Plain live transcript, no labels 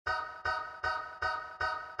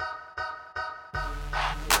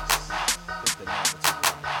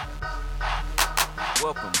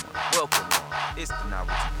Welcome on. It's the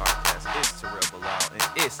Novelty Podcast. It's Terrell Bilal, and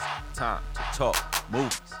it's time to talk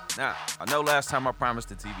movies. Now, I know last time I promised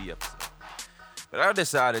a TV episode, but I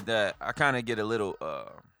decided that I kind of get a little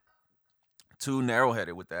too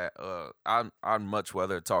narrow-headed with that. I'd much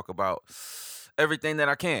rather talk about everything that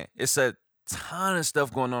I can. It's a ton of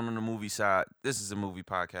stuff going on the movie side. This is a movie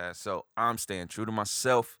podcast, so I'm staying true to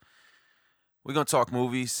myself. We're going to talk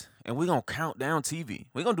movies, and we're going to count down TV.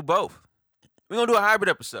 We're going to do both. We're going to do a hybrid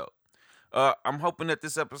episode. I'm hoping that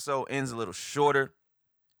this episode ends a little shorter.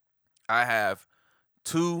 I have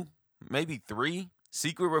 2, maybe 3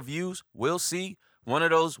 secret reviews. We'll see. One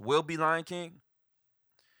of those will be Lion King.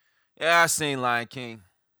 Yeah, I seen Lion King.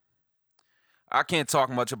 I can't talk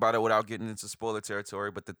much about it without getting into spoiler territory.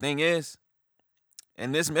 But the thing is,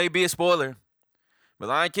 and this may be a spoiler, but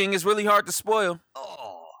Lion King is really hard to spoil.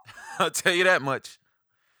 Oh, I'll tell you that much.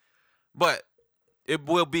 But it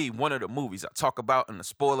will be one of the movies I talk about in the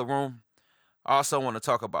spoiler room. I also want to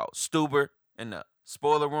talk about Stuber in the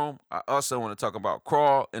spoiler room. I also want to talk about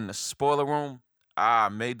Crawl in the spoiler room. I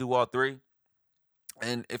may do all 3.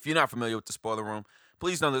 And if you're not familiar with the spoiler room,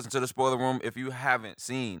 please don't listen to the spoiler room if you haven't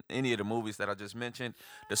seen any of the movies that I just mentioned.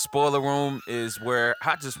 The spoiler room is where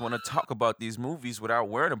I just want to talk about these movies without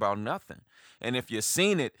worrying about nothing. And if you've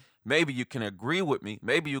seen it, maybe you can agree with me.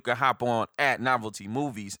 Maybe you can hop on at Novelty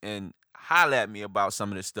Movies and holler at me about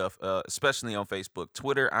some of this stuff, especially on Facebook.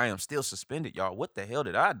 Twitter, I am still suspended, y'all. What the hell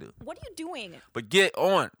did I do? What are you doing? But get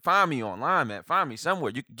on. Find me online, man. Find me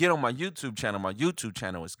somewhere. You can get on my YouTube channel. My YouTube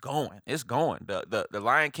channel is going. It's going. The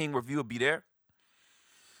Lion King review will be there.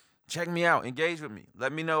 Check me out. Engage with me.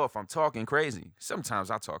 Let me know if I'm talking crazy.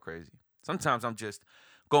 Sometimes I talk crazy. Sometimes I'm just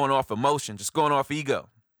going off emotion, just going off ego.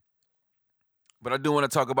 But I do want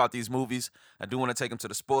to talk about these movies. I do want to take them to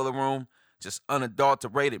the spoiler room. Just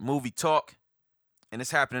unadulterated movie talk. And it's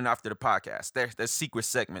happening after the podcast. There's secret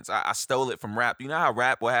segments. I stole it from rap. You know how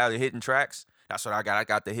rap will have the hidden tracks? That's what I got. I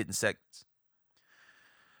got the hidden segments.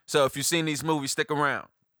 So if you've seen these movies, stick around.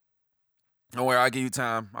 Don't worry, I'll give you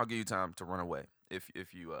time. I'll give you time to run away if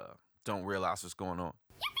you don't realize what's going on.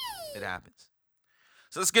 Yippee! It happens.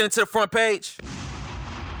 So let's get into the front page.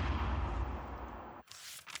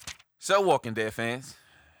 So, Walking Dead fans,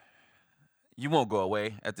 you won't go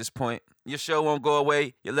away at this point. Your show won't go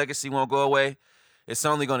away. Your legacy won't go away. It's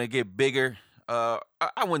only going to get bigger. I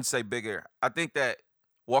wouldn't say bigger. I think that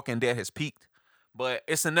Walking Dead has peaked, but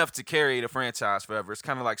it's enough to carry the franchise forever. It's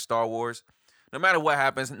kind of like Star Wars. No matter what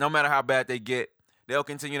happens, no matter how bad they get, they'll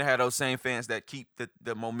continue to have those same fans that keep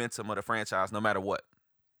the momentum of the franchise no matter what.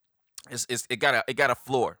 It got a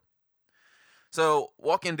floor. So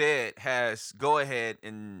Walking Dead has go ahead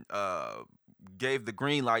and gave the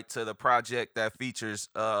green light to the project that features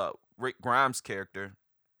Rick Grimes' character,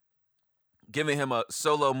 giving him a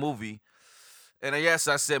solo movie. And yes,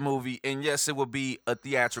 I said movie, and yes, it will be a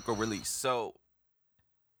theatrical release. So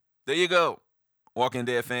there you go, Walking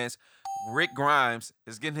Dead fans. Rick Grimes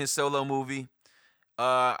is getting his solo movie.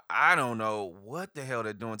 I don't know what the hell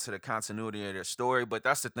they're doing to the continuity of their story, but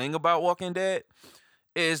that's the thing about Walking Dead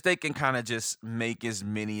is they can kind of just make as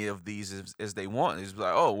many of these as they want. It's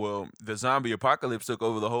like, oh, well, the zombie apocalypse took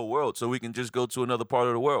over the whole world, so we can just go to another part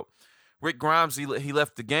of the world. Rick Grimes, he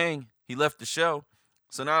left the gang. He left the show.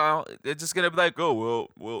 So now they're just going to be like, oh,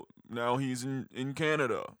 well, now he's in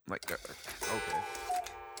Canada. Like, okay.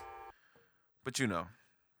 But,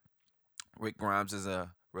 Rick Grimes is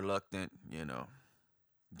a reluctant,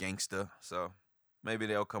 gangster. So maybe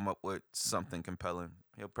they'll come up with something compelling.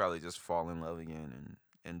 He'll probably just fall in love again and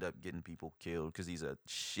end up getting people killed because he's a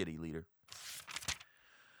shitty leader.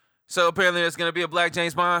 So apparently there's going to be a black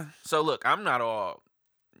James Bond. So look, I'm not all,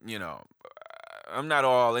 I'm not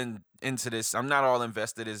all into this. I'm not all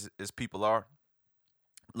invested as people are.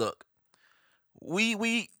 Look,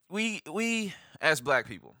 we as black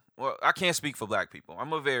people, well, I can't speak for black people.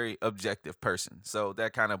 I'm a very objective person. So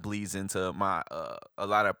that kind of bleeds into my a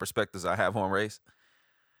lot of perspectives I have on race.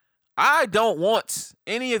 I don't want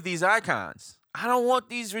any of these icons. I don't want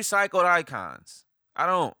these recycled icons. I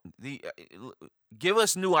don't. Give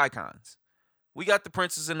us new icons. We got the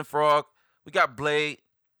Princess and the Frog. We got Blade.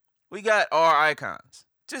 We got our icons.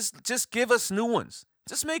 Just give us new ones.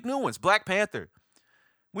 Just make new ones. Black Panther.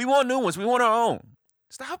 We want new ones. We want our own.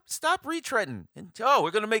 Stop retreading. And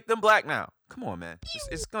we're gonna make them black now. Come on, man.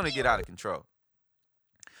 It's gonna get out of control.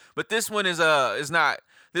 But this one is not.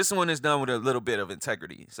 This one is done with a little bit of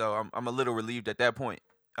integrity. So I'm a little relieved at that point.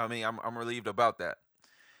 I mean, I'm relieved about that.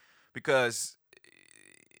 Because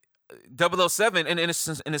 007, and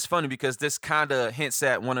it's funny because this kind of hints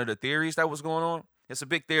at one of the theories that was going on. It's a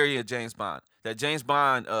big theory of James Bond. That James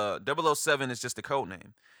Bond, 007 is just a code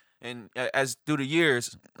name. And as through the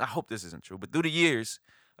years, I hope this isn't true, but through the years,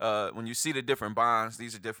 when you see the different Bonds,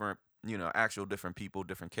 these are different, actual different people,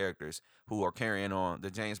 different characters who are carrying on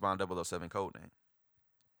the James Bond 007 code name.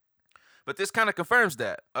 But this kind of confirms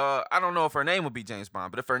that. I don't know if her name would be James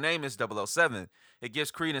Bond, but if her name is 007, it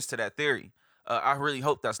gives credence to that theory. I really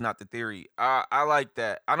hope that's not the theory. I like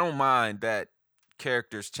that. I don't mind that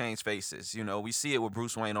characters change faces. We see it with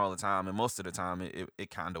Bruce Wayne all the time, and most of the time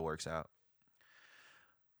it kind of works out.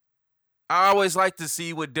 I always like to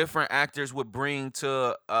see what different actors would bring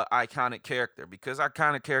to an iconic character, because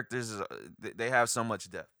iconic characters, they have so much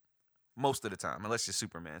depth most of the time, unless you're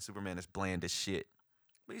Superman. Superman is bland as shit.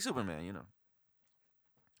 But he's Superman.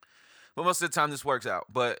 But most of the time this works out.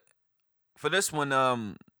 But for this one,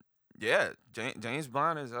 yeah, James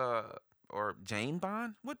Bond is or Jane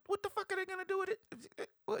Bond. What the fuck are they gonna do with it?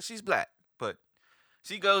 Well, she's black, but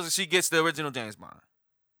she goes and she gets the original James Bond.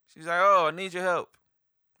 She's like, "Oh, I need your help,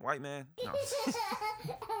 white man." No.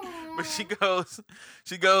 But she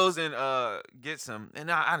goes and gets him. And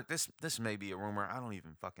this may be a rumor. I don't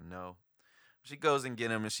even fucking know. She goes and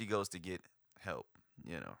get him, and she goes to get help,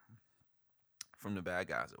 from the bad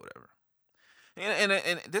guys or whatever.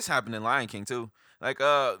 And this happened in Lion King too. Like,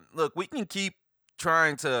 look, we can keep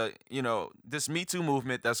trying to, this Me Too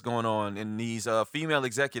movement that's going on, and these female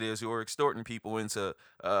executives who are extorting people into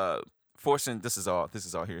forcing. This is all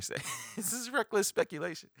hearsay. This is reckless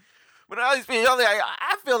speculation. But all these people,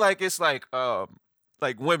 I feel like it's like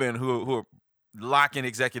women who are locking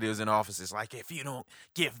executives in offices. Like, if you don't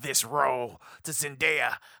give this role to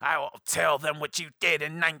Zendaya, I will tell them what you did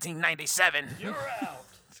in 1997. You're out.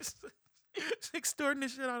 Just extorting the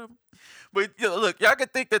shit out of them. But look, y'all can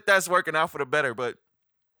think that that's working out for the better, but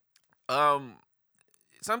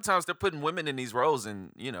sometimes they're putting women in these roles,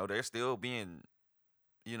 and they're still being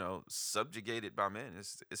subjugated by men.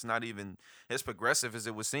 It's not even as progressive as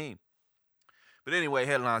it would seem. But anyway,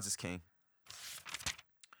 headlines is king.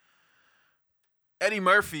 Eddie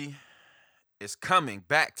Murphy is coming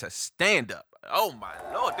back to stand up. Oh my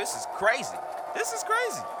Lord, this is crazy. This is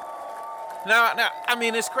crazy. Now, I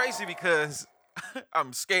mean, it's crazy because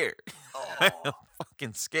I'm scared. I'm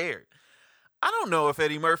fucking scared. I don't know if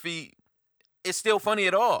Eddie Murphy is still funny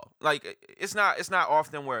at all. Like, it's not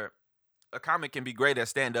often where a comic can be great at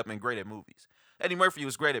stand-up and great at movies. Eddie Murphy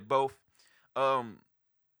was great at both. But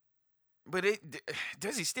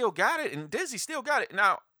Dizzy still got it, and Dizzy still got it.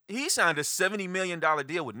 Now, he signed a $70 million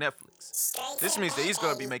deal with Netflix. This means that he's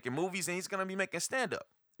going to be making movies, and he's going to be making stand-up,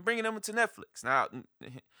 bringing them to Netflix. Now,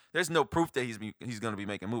 there's no proof that he's going to be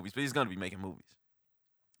making movies, but he's going to be making movies.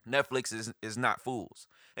 Netflix is not fools.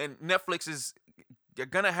 And Netflix they're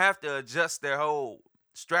going to have to adjust their whole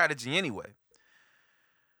strategy anyway.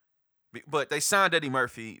 But they signed Eddie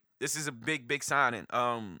Murphy. This is a big, big signing.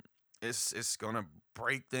 It's going to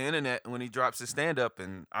break the internet when he drops his stand-up,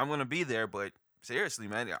 and I'm going to be there. But seriously,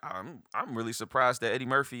 man, I'm really surprised that Eddie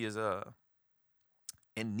Murphy is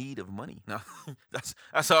in need of money. No,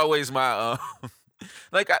 that's always my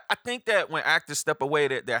like, I think that when actors step away,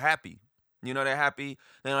 they're happy. They're happy.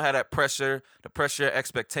 They don't have that pressure, the pressure of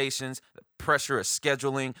expectations, the pressure of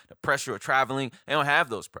scheduling, the pressure of traveling. They don't have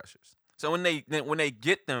those pressures. So when they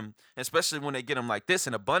get them, especially when they get them like this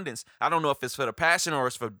in abundance, I don't know if it's for the passion or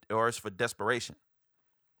it's for desperation.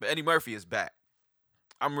 But Eddie Murphy is back.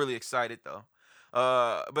 I'm really excited though.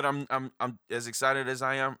 But I'm as excited as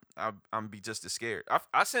I am. I'm be just as scared.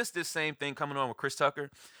 I sense this same thing coming on with Chris Tucker.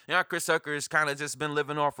 Chris Tucker has kind of just been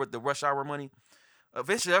living off with the rush hour money.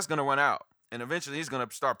 Eventually, that's gonna run out, and eventually he's gonna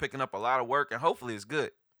start picking up a lot of work, and hopefully, it's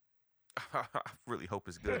good. I really hope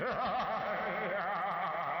it's good.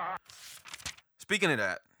 Speaking of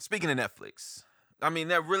Netflix, I mean,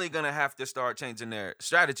 they're really gonna have to start changing their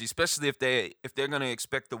strategy, especially if they're gonna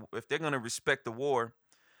respect the war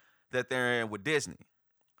that they're in with Disney.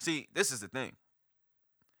 See, this is the thing.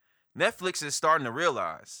 Netflix is starting to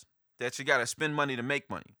realize that you gotta spend money to make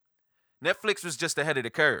money. Netflix was just ahead of the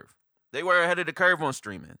curve. They were ahead of the curve on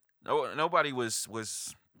streaming. Nobody was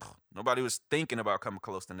thinking about coming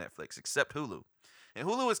close to Netflix except Hulu. And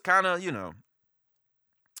Hulu is kind of,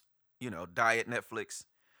 diet Netflix.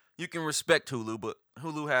 You can respect Hulu, but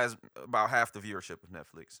Hulu has about half the viewership of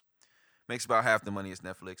Netflix. Makes about half the money as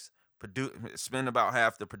Netflix. Spend about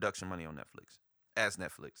half the production money on Netflix as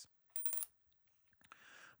Netflix.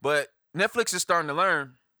 But Netflix is starting to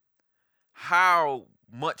learn how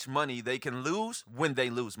much money they can lose when they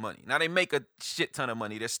lose money. Now, they make a shit ton of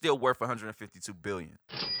money. They're still worth $152 billion.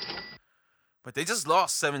 But they just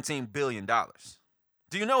lost $17 billion.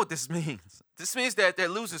 Do you know what this means? This means that they're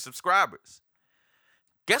losing subscribers.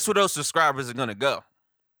 Guess where those subscribers are going to go?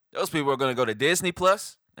 Those people are going to go to Disney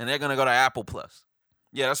Plus, and they're going to go to Apple Plus.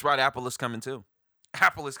 Yeah, that's right. Apple is coming too.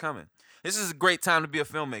 Apple is coming. This is a great time to be a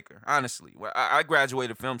filmmaker, honestly. I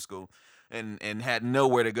graduated film school and had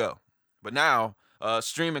nowhere to go. But now,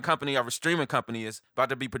 streaming company after streaming company is about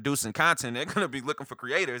to be producing content. They're going to be looking for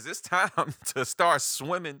creators. It's time to start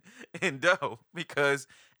swimming in dough because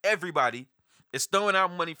everybody is throwing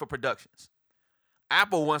out money for productions.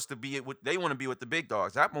 Apple wants to be they want to be with the big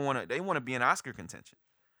dogs. They want to be in Oscar contention.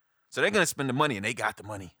 So they're going to spend the money, and they got the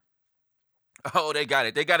money. Oh, they got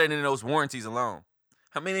it. They got it in those warranties alone.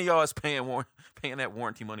 How many of y'all is paying that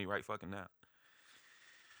warranty money right fucking now?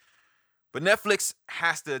 But Netflix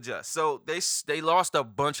has to adjust. So they lost a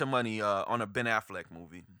bunch of money on a Ben Affleck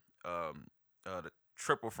movie, the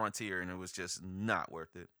Triple Frontier, and it was just not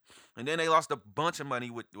worth it. And then they lost a bunch of money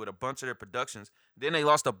with a bunch of their productions. Then they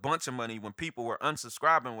lost a bunch of money when people were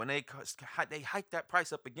unsubscribing when they hiked that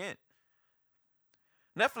price up again.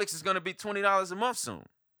 Netflix is going to be $20 a month soon.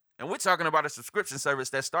 And we're talking about a subscription service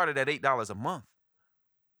that started at $8 a month.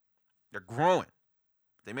 They're growing.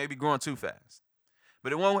 They may be growing too fast.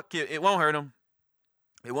 But it won't hurt them.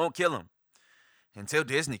 It won't kill them until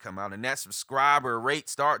Disney come out and that subscriber rate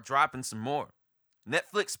start dropping some more.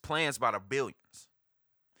 Netflix plans by the billions.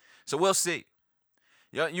 So we'll see.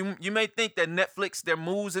 You may think that Netflix, their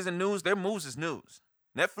moves isn't news. Their moves is news.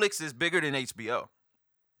 Netflix is bigger than HBO.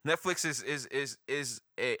 Netflix is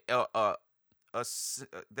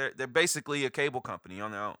they're basically a cable company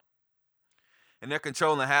on their own. And they're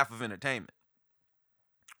controlling half of entertainment.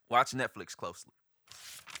 Watch Netflix closely.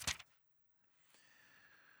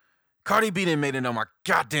 Cardi B didn't made it on my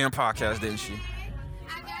goddamn podcast, didn't she?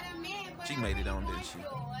 She made it on, didn't she?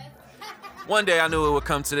 One day I knew it would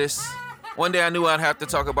come to this. One day I knew I'd have to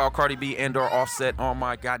talk about Cardi B and or Offset on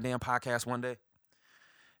my goddamn podcast one day.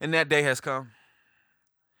 And that day has come.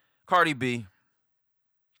 Cardi B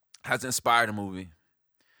has inspired a movie.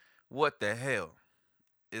 What the hell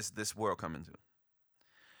is this world coming to?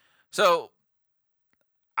 So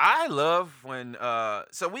I love when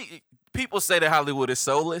people say that Hollywood is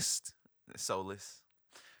soulless. Soulless.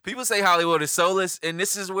 People say Hollywood is soulless, and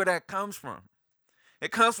this is where that comes from.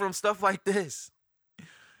 It comes from stuff like this.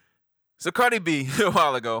 So Cardi B a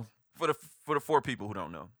while ago, for the four people who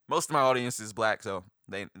don't know, most of my audience is black, so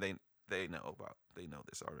they know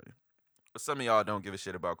this already. But some of y'all don't give a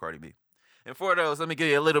shit about Cardi B. And for those, let me give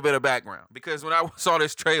you a little bit of background. Because when I saw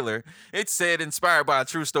this trailer, it said inspired by a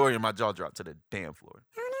true story, and my jaw dropped to the damn floor.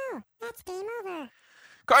 Oh no, that's game over.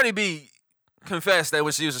 Cardi B confessed that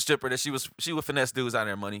when she was a stripper, that she would finesse dudes out of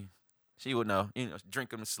their money. She would know, drink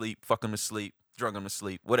them to sleep, fuck them to sleep, drug them to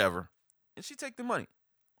sleep, whatever. And she'd take the money.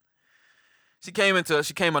 She came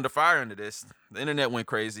under fire under this. The internet went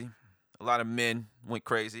crazy. A lot of men went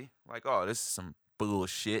crazy. Like, oh, this is some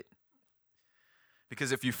bullshit.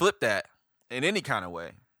 Because if you flip that in any kind of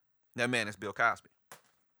way, that man is Bill Cosby.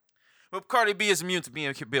 But Cardi B is immune to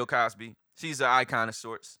being Bill Cosby. She's an icon of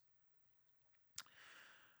sorts.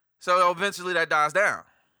 So eventually that dies down.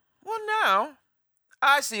 Well, now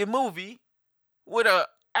I see a movie with an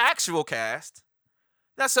actual cast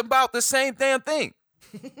that's about the same damn thing.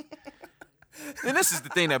 And this is the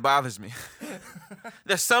thing that bothers me.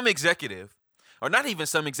 There's some executive, or not even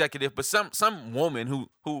some executive, but some woman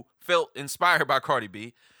who felt inspired by Cardi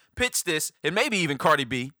B, pitched this, and maybe even Cardi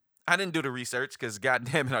B. I didn't do the research because,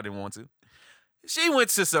 goddamn it, I didn't want to. She went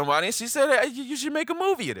to somebody and she said, hey, you should make a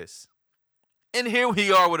movie of this. And here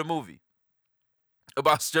we are with a movie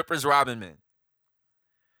about strippers robbing men.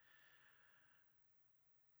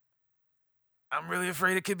 I'm really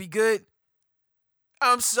afraid it could be good.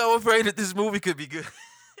 I'm so afraid that this movie could be good.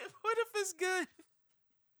 What if it's good?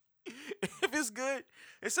 If it's good,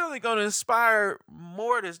 it's only going to inspire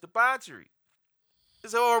more of this debauchery.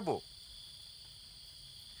 It's horrible.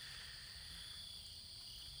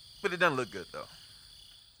 But it doesn't look good, though.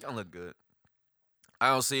 It don't look good. I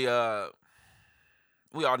don't see,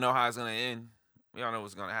 we all know how it's going to end. We all know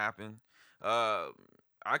what's going to happen.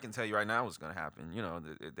 I can tell you right now what's going to happen.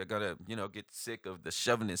 They're going to, get sick of the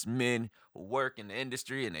chauvinist men who work in the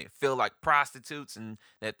industry and they feel like prostitutes and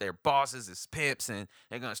that their bosses is pimps, and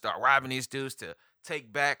they're going to start robbing these dudes to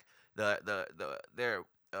take back their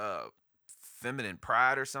feminine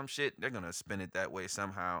pride or some shit. They're going to spin it that way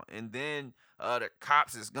somehow. And then the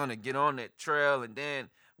cops is going to get on that trail, and then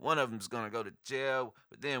one of them's going to go to jail,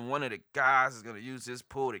 but then one of the guys is going to use his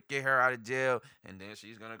pull to get her out of jail, and then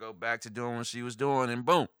she's going to go back to doing what she was doing, and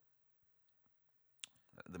boom.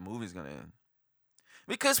 The movie's going to end.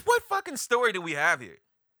 Because what fucking story do we have here?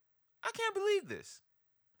 I can't believe this.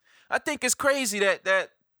 I think it's crazy that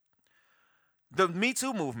the Me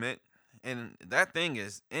Too movement, and that thing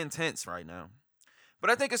is intense right now, but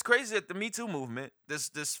I think it's crazy that the Me Too movement, this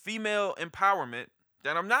female empowerment,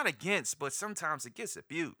 that I'm not against, but sometimes it gets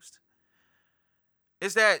abused,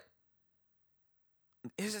 is that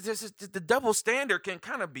the double standard can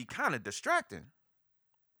kind of be kind of distracting.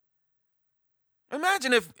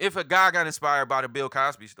 Imagine if a guy got inspired by the Bill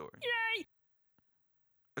Cosby story. Yay!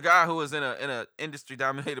 A guy who was in a industry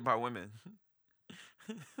dominated by women.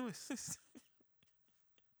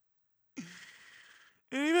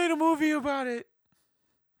 And he made a movie about it.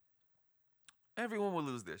 Everyone will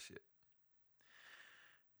lose their shit.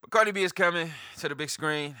 But Cardi B is coming to the big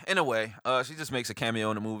screen in a way. She just makes a cameo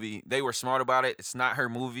in the movie. They were smart about it. It's not her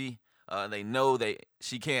movie. They know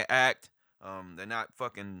she can't act. They're not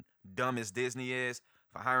fucking dumb as Disney is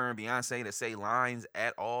for hiring Beyonce to say lines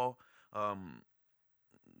at all.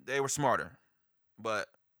 They were smarter. But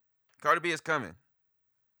Cardi B is coming.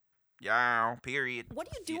 Yeah, period. What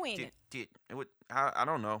are you doing? I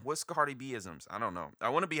don't know. What's Cardi B-isms? I don't know. I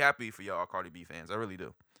want to be happy for y'all Cardi B fans. I really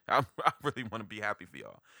do. I really want to be happy for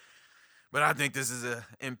y'all. But I think this is an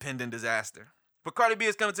impending disaster. But Cardi B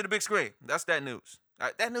is coming to the big screen. That's that news.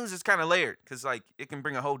 That news is kind of layered because, like, it can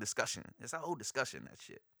bring a whole discussion. It's a whole discussion, that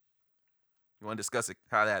shit. You want to discuss it?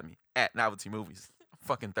 Holla at me. At Novelty Movies. I'm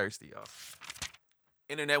fucking thirsty, y'all.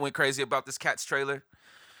 Internet went crazy about this Cats trailer.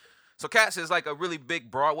 So Cats is like a really big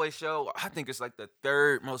Broadway show. I think it's like the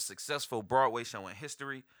third most successful Broadway show in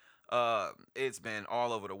history. It's been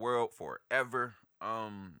all over the world forever.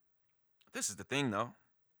 This is the thing, though.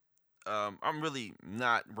 I'm really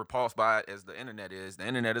not repulsed by it as the internet is. The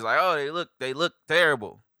internet is like, oh, they look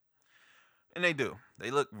terrible. And they do. They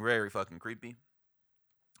look very fucking creepy.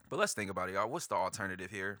 But let's think about it, y'all. What's the alternative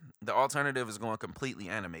here? The alternative is going completely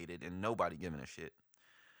animated and nobody giving a shit.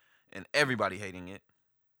 And everybody hating it.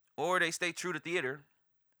 Or they stay true to theater,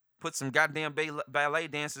 put some goddamn ballet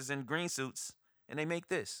dancers in green suits, and they make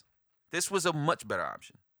this. This was a much better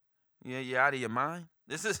option. Yeah, you out of your mind?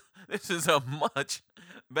 This is a much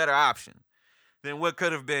better option than what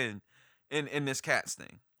could have been in this Cats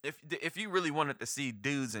thing. If you really wanted to see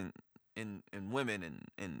dudes and women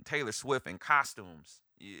and Taylor Swift in costumes,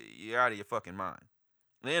 you're out of your fucking mind.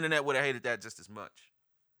 The internet would have hated that just as much.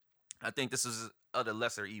 I think this is of the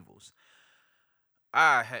lesser evils.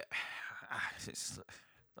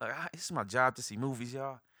 It's my job to see movies,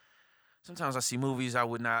 y'all. Sometimes I see movies I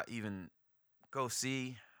would not even go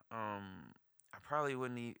see. I probably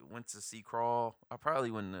wouldn't went to see Crawl. I probably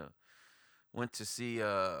wouldn't went to see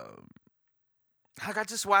like I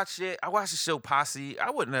just watched it. I watched the show Posse.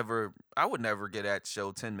 I would never get that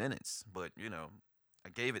show 10 minutes, but you know, I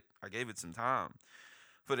gave it some time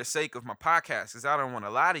for the sake of my podcast because I don't want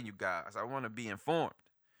to lie to you guys. I want to be informed.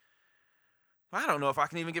 I don't know if I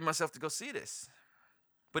can even get myself to go see this.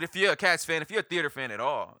 But if you're a Cats fan, if you're a theater fan at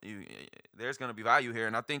all, there's going to be value here.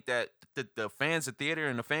 And I think that the fans of theater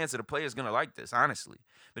and the fans of the play is going to like this, honestly.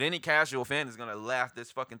 But any casual fan is going to laugh this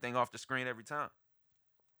fucking thing off the screen every time.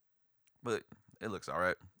 But it looks all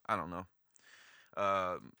right. I don't know.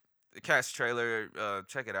 The Cats trailer,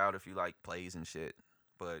 check it out if you like plays and shit.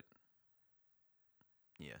 But,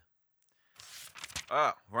 yeah.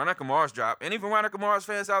 Veronica Mars dropped. Any Veronica Mars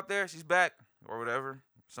fans out there? She's back. Or whatever.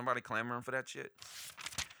 Somebody clamoring for that shit.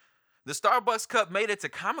 The Starbucks cup made it to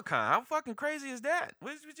Comic-Con. How fucking crazy is that?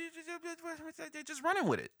 They're just running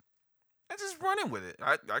with it. They're just running with it.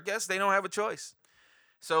 I guess they don't have a choice.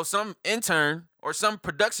 So some intern or some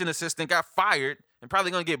production assistant got fired and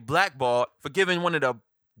probably going to get blackballed for giving one of the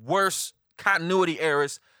worst continuity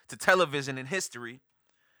errors to television in history.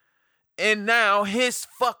 And now his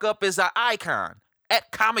fuck up is an icon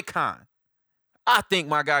at Comic-Con. I think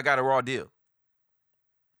my guy got a raw deal.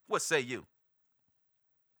 What say you?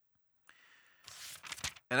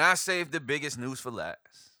 And I saved the biggest news for last.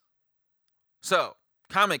 So,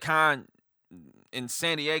 Comic-Con in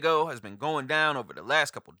San Diego has been going down over the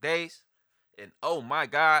last couple days. And oh my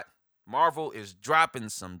God, Marvel is dropping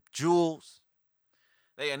some jewels.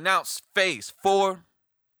 They announced Phase 4.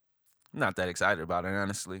 I'm not that excited about it,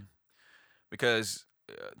 honestly. Because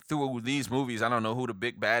through these movies, I don't know who the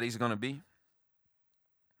big baddies are going to be.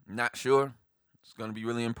 Not sure. It's going to be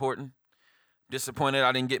really important. Disappointed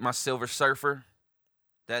I didn't get my Silver Surfer.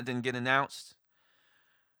 That didn't get announced.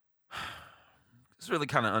 It's really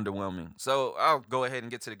kind of underwhelming. So I'll go ahead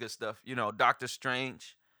and get to the good stuff. You know, Doctor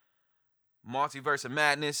Strange, Multiverse of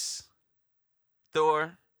Madness,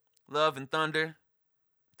 Thor, Love and Thunder.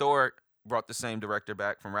 Thor brought the same director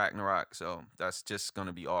back from Ragnarok, so that's just going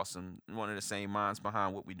to be awesome. One of the same minds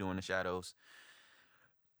behind What We Do in the Shadows.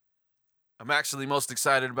 I'm actually most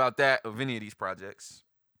excited about that of any of these projects.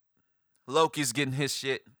 Loki's getting his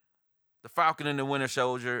shit. The Falcon and the Winter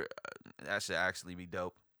Soldier, that should actually be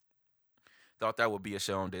dope. Thought that would be a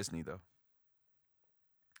show on Disney, though.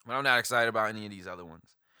 But I'm not excited about any of these other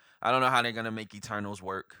ones. I don't know how they're gonna make Eternals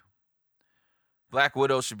work. Black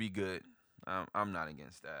Widow should be good. I'm not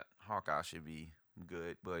against that. Hawkeye should be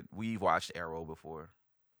good, but we've watched Arrow before.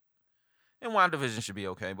 And WandaVision should be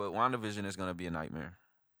okay, but WandaVision is gonna be a nightmare.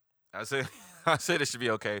 I said I said it should be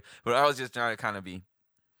okay, but I was just trying to be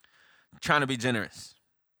generous.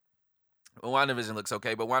 Well, WandaVision looks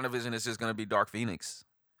okay, but WandaVision is just gonna be Dark Phoenix.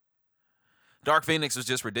 Dark Phoenix was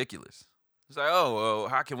just ridiculous. It's like, oh, well,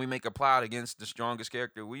 how can we make a plot against the strongest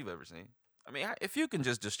character we've ever seen? I mean, if you can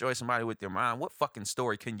just destroy somebody with your mind, what fucking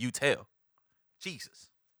story can you tell? Jesus.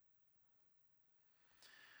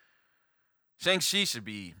 Shang-Chi should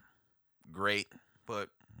be great, but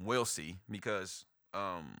we'll see because,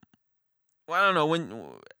 well, I don't know. When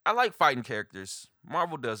I like fighting characters,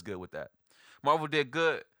 Marvel does good with that. Marvel did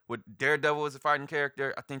good with Daredevil as a fighting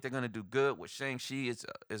character. I think they're gonna do good with Shang-Chi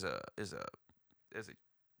as a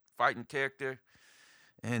fighting character,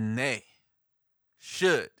 and they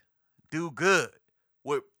should do good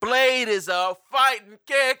with Blade as a fighting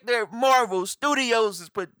character. Marvel Studios is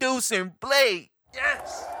producing Blade.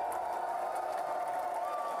 Yes.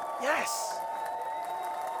 Yes.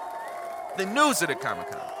 The news of the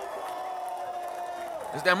Comic-Con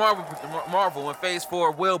is that Marvel in Phase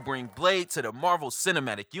 4 will bring Blade to the Marvel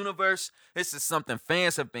Cinematic Universe. This is something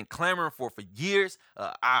fans have been clamoring for years.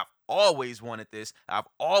 I've always wanted this. I've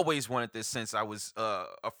always wanted this since I was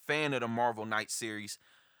a fan of the Marvel Knights series.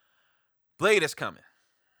 Blade is coming.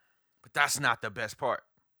 But that's not the best part.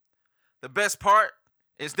 The best part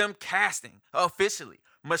is them casting officially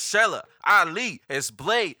Mahershala Ali as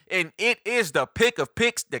Blade, and it is the pick of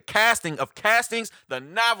picks, the casting of castings, the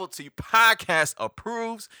Novelty Podcast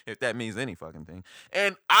approves, if that means any fucking thing.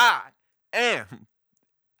 And I am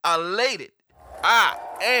elated. I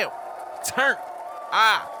am turned.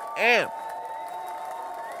 I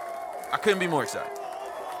couldn't be more excited.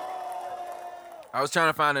 I was trying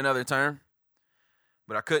to find another term,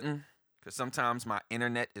 but I couldn't because sometimes my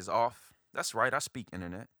internet is off. That's right, I speak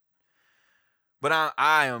internet. But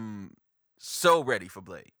I am so ready for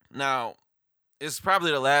Blade. Now, it's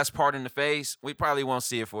probably the last part in the phase. We probably won't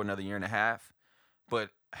see it for another year and a half. But,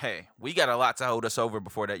 hey, we got a lot to hold us over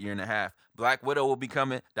before that year and a half. Black Widow will be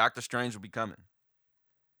coming. Doctor Strange will be coming.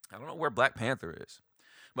 I don't know where Black Panther is.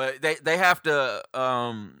 But they have to,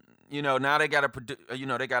 now they got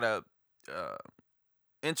to,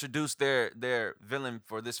 introduce their villain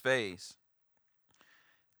for this phase.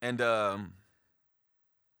 And,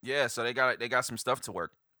 yeah, so they got some stuff to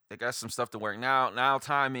work. They got some stuff to work. Now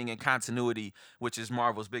timing and continuity, which is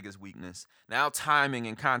Marvel's biggest weakness. Now timing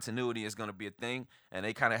and continuity is going to be a thing, and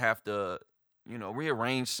they kind of have to,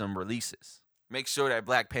 rearrange some releases. Make sure that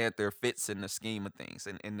Black Panther fits in the scheme of things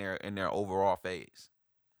and in their overall phase.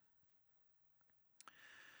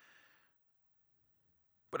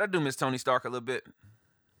 But I do miss Tony Stark a little bit. A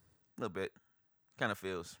little bit. Kind of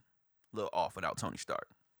feels a little off without Tony Stark.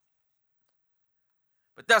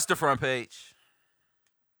 But that's the front page.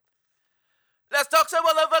 Let's talk some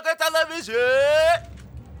motherfucking television.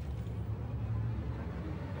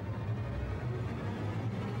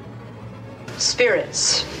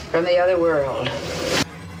 Spirits from the other world.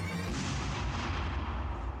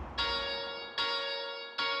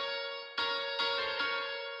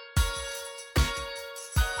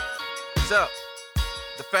 So,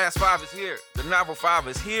 the Fast Five is here. The Novel 5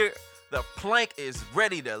 is here. The plank is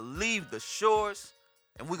ready to leave the shores.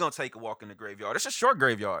 And we're going to take a walk in the graveyard. It's a short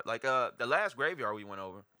graveyard. Like the last graveyard we went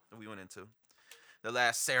into. The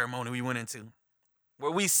last ceremony we went into.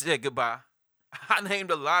 Where we said goodbye. I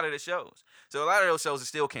named a lot of the shows. So a lot of those shows are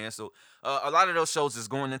still canceled. A lot of those shows is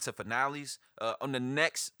going into finales. On the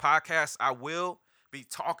next podcast, I will be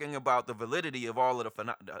talking about the validity of all of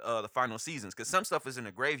the final seasons. Because some stuff is in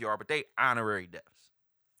the graveyard, but they honorary deaths.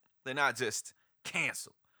 They're not just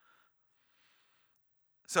canceled.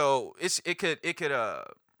 So it could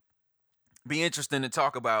be interesting to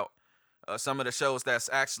talk about some of the shows that's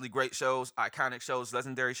actually great shows, iconic shows,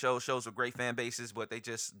 legendary shows with great fan bases, but they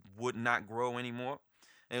just would not grow anymore.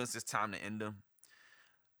 And it was just time to end them.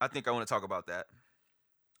 I think I want to talk about that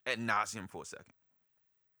ad nauseum for a second.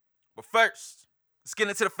 But first, let's get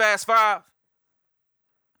into the Fast Five.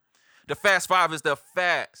 The Fast Five is the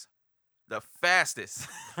fastest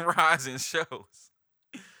rising shows.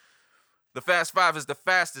 The Fast Five is the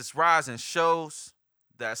fastest rising shows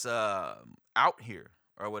that's out here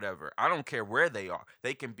or whatever. I don't care where they are.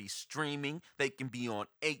 They can be streaming. They can be on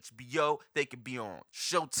HBO. They can be on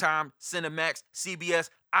Showtime, Cinemax, CBS.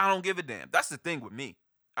 I don't give a damn. That's the thing with me.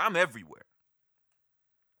 I'm everywhere.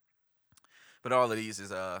 But all of these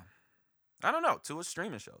is, I don't know, 2 are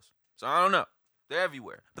streaming shows. So I don't know. They're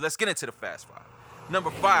everywhere. But let's get into the Fast Five. Number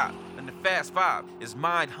 5 in the Fast Five is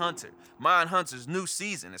Mindhunter. Mindhunter's new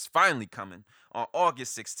season is finally coming on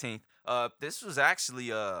August 16th. This was actually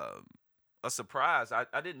a surprise.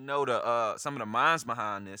 I didn't know the some of the minds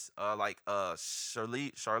behind this. Like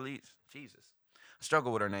Charlize, Jesus, I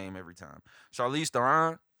struggle with her name every time. Charlize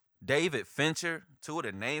Theron, David Fincher, two of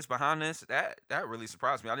the names behind this. That really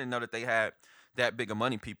surprised me. I didn't know that they had that big of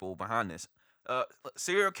money people behind this.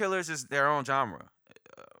 Serial killers is their own genre.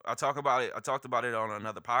 I talk about it. I talked about it on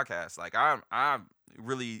another podcast. Like I'm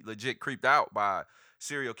really legit creeped out by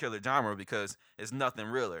serial killer genre because it's nothing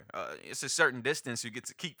realer. It's a certain distance you get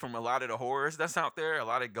to keep from a lot of the horrors that's out there. A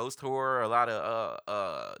lot of ghost horror, a lot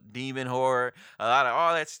of demon horror, a lot of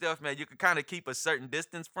all that stuff, man. You can kind of keep a certain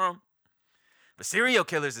distance from. But serial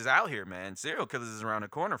killers is out here, man. Serial killers is around the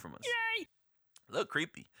corner from us. Yay! Look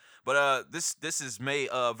creepy. But this is made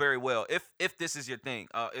very well. If this is your thing,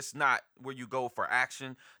 it's not where you go for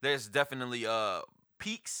action. There's definitely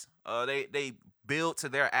peaks. They build to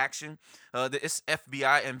their action. It's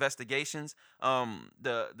FBI investigations.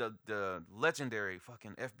 The legendary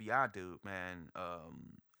fucking FBI dude, man.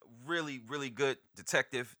 Really good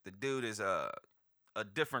detective. The dude is a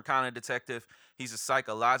different kind of detective. He's a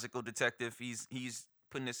psychological detective. He's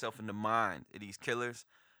putting himself in the mind of these killers.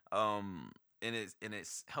 And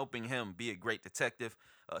it's helping him be a great detective.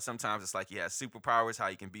 Sometimes it's like he has superpowers, how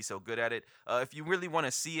he can be so good at it. If you really want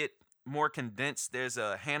to see it more condensed, there's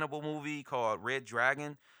a Hannibal movie called Red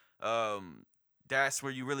Dragon. That's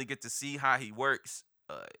where you really get to see how he works.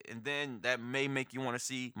 And then that may make you want to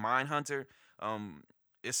see Mindhunter.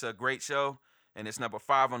 It's a great show, and it's number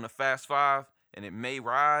 5 on the Fast Five, and it may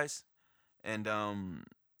rise. And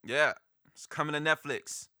yeah, it's coming to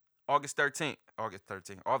Netflix. August 13th.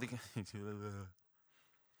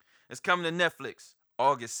 It's coming to Netflix.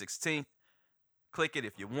 August 16th. Click it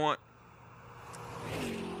if you want.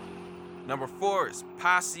 Number 4 is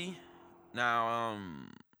Posse. Now,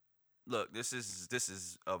 look, this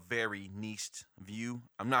is a very niched view.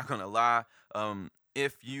 I'm not gonna lie.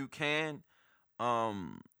 If you can,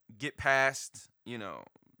 get past,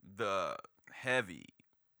 the heavy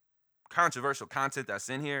controversial content that's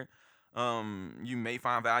in here, you may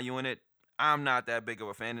find value in it. I'm not that big of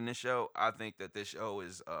a fan in this show. I think that this show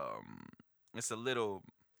is it's a little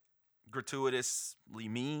gratuitously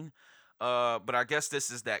mean. But I guess this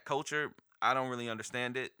is that culture. I don't really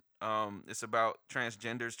understand it. It's about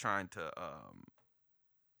transgenders trying to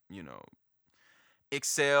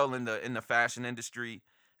excel in the fashion industry.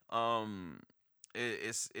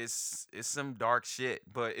 It's some dark shit.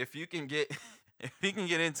 But if you can get if you can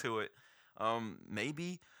get into it,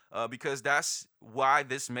 maybe. Because that's why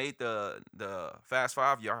this made the Fast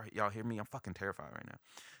Five. Y'all hear me? I'm fucking terrified right now.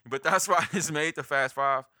 But that's why this made the Fast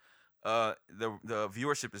Five. The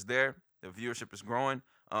viewership is there. The viewership is growing.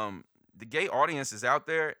 The gay audience is out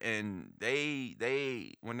there, and they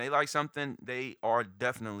when they like something, they are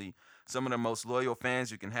definitely some of the most loyal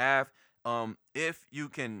fans you can have. If you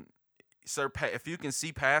can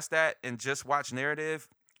see past that and just watch narrative,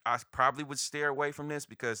 I probably would steer away from this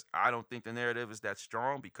because I don't think the narrative is that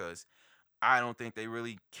strong, because I don't think they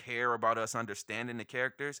really care about us understanding the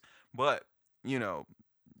characters. But,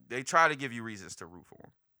 they try to give you reasons to root for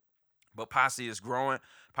them. But Posse is growing.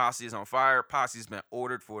 Posse is on fire. Posse's been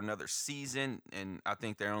ordered for another season, and I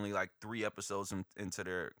think they're only like 3 episodes into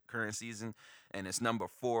their current season, and it's number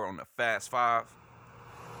 4 on the Fast Five.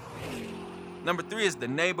 Number 3 is The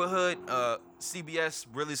Neighborhood. CBS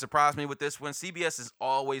really surprised me with this one. CBS is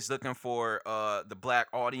always looking for the black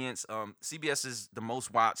audience. CBS is the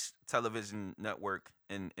most watched television network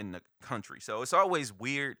in the country. So it's always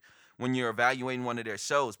weird when you're evaluating one of their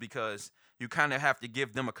shows, because you kind of have to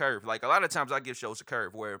give them a curve. Like, a lot of times I give shows a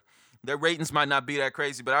curve where their ratings might not be that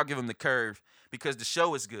crazy, but I'll give them the curve because the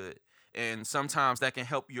show is good. And sometimes that can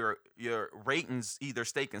help your ratings either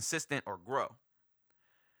stay consistent or grow.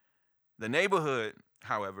 The Neighborhood,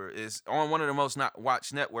 however, is on one of the most not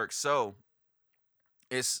watched networks, so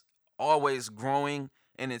it's always growing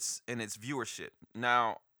in its viewership.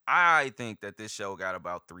 Now, I think that this show got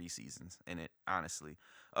about 3 seasons in it, honestly,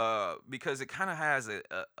 because it kind of has a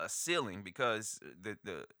ceiling, because the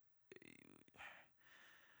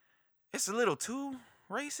it's a little too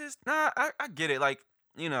racist. Nah, I get it. Like,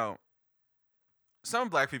 some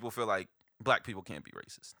black people feel like black people can't be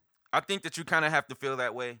racist. I think that you kind of have to feel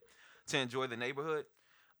that way to enjoy The Neighborhood.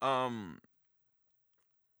 I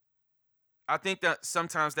think that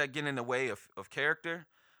sometimes that get in the way of character,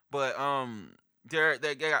 but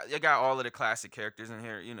they got all of the classic characters in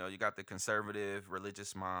here. You got the conservative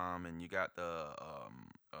religious mom, and you got the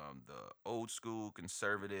old school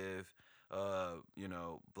conservative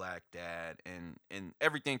black dad, and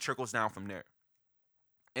everything trickles down from there.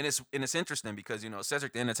 And it's interesting because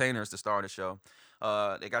Cedric the Entertainer is the star of the show.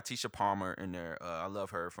 They got Tisha Palmer in there. I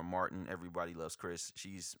love her from Martin. Everybody loves Chris.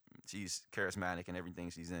 She's charismatic in everything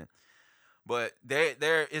she's in. But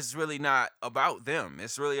there is really not about them.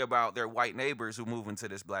 It's really about their white neighbors who move into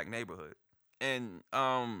this black neighborhood. And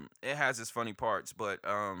it has its funny parts, but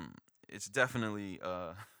it's definitely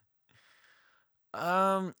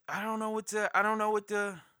I don't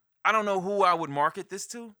know who I would market this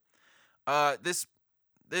to. This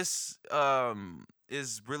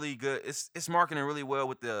is really good. It's marketing really well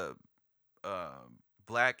with the uh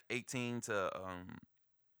black 18 to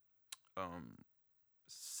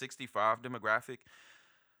 65 demographic,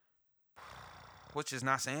 which is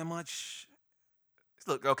not saying much.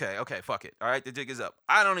 Look, okay, fuck it. All right, the jig is up.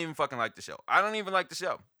 I don't even fucking like the show. I don't even like the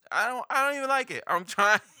show. I don't even like it. I'm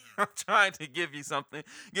trying I'm trying to give you something,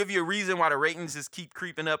 give you a reason why the ratings just keep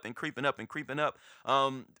creeping up and creeping up and creeping up.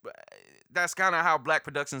 That's kind of how Black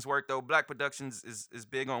Productions work, though. Black Productions is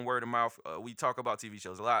big on word of mouth. We talk about TV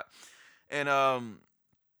shows a lot, and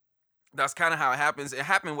that's kind of how it happens. It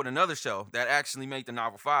happened with another show that actually made the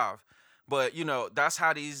Novel 5. But that's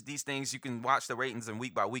how these things, you can watch the ratings, and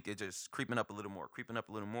week by week it just creeping up a little more, creeping up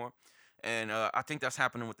a little more. And I think that's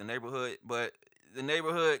happening with The Neighborhood. But The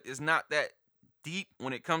Neighborhood is not that deep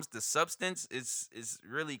when it comes to substance. It's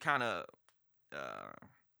really kind of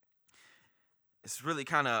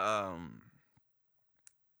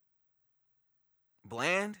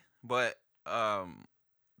bland. But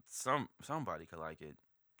somebody could like it.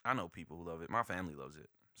 I know people who love it. My family loves it.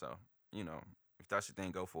 So if that's your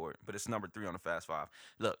thing, go for it. But it's number 3 on the Fast Five.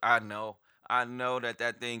 Look, I know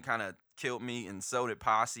that thing kind of killed me, and so did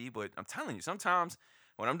Posse. But I'm telling you, sometimes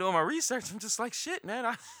when I'm doing my research, I'm just like, shit,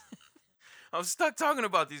 man. I'm stuck talking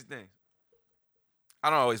about these things. I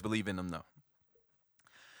don't always believe in them, though.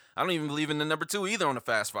 I don't even believe in the number 2 either on the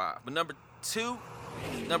Fast Five. But number two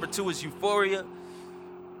is Euphoria,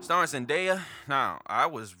 starring Zendaya. Now, I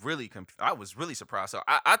was really surprised. So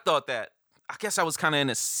I thought that, I guess I was kind of in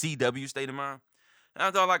a CW state of mind. And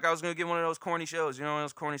I thought like I was going to get one of those corny shows, one of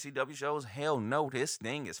those corny CW shows. Hell no, this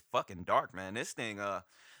thing is fucking dark, man. This thing,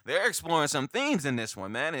 they're exploring some themes in this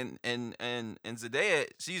one, man. And Zendaya,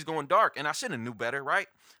 she's going dark. And I should have knew better, right?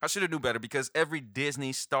 I should have knew better, because every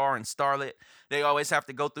Disney star and starlet, they always have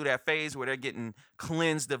to go through that phase where they're getting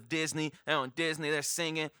cleansed of Disney. They're on Disney, they're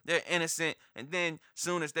singing, they're innocent. And then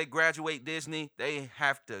soon as they graduate Disney, they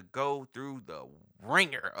have to go through the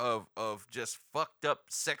ringer of just fucked up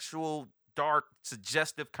sexual, dark,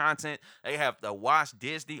 suggestive content. They have to wash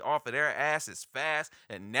Disney off of their asses fast.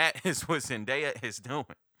 And that is what Zendaya is doing.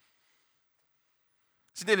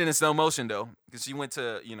 She did it in slow motion, though, because she went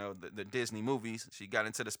to, the Disney movies. She got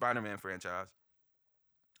into the Spider-Man franchise.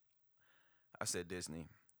 I said Disney.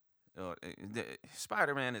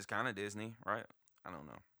 Spider-Man is kind of Disney, right? I don't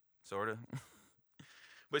know. Sort of.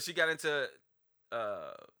 But she got into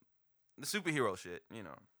the superhero shit,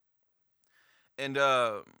 And,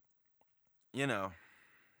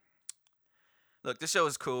 look, this show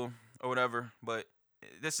is cool or whatever, but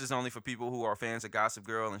this is only for people who are fans of Gossip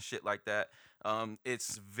Girl and shit like that.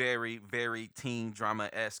 It's very, very teen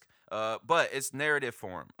drama-esque, but it's narrative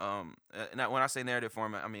form. Now, when I say narrative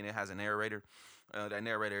form, I mean it has a narrator. That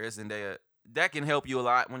narrator is Zendaya. That can help you a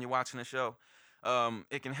lot when you're watching the show.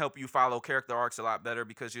 It can help you follow character arcs a lot better,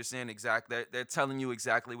 because you're seeing they're telling you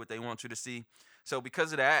exactly what they want you to see. So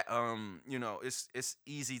because of that, it's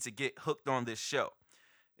easy to get hooked on this show.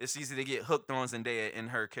 It's easy to get hooked on Zendaya and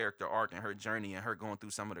her character arc and her journey and her going through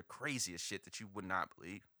some of the craziest shit that you would not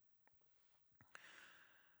believe.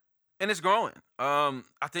 And it's growing. I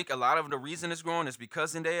think a lot of the reason it's growing is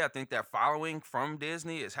because Zendaya. I think that following from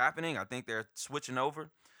Disney is happening. I think they're switching over.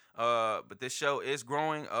 But this show is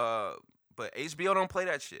growing. But HBO don't play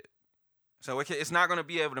that shit, so it's not going to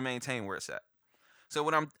be able to maintain where it's at. So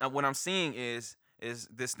what I'm seeing is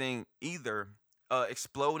this thing either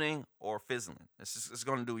exploding or fizzling. It's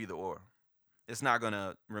going to do either or. It's not going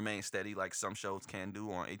to remain steady like some shows can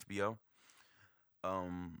do on HBO.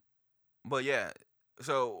 But yeah,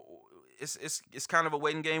 so it's kind of a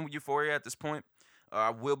waiting game with Euphoria at this point.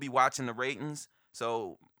 I will be watching the ratings.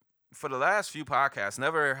 So for the last few podcasts,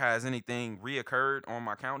 never has anything reoccurred on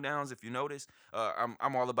my countdowns. If you notice,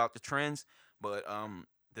 I'm all about the trends, but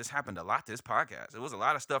this happened a lot this podcast. It was a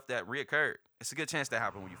lot of stuff that reoccurred. It's a good chance that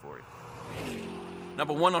happened with Euphoria.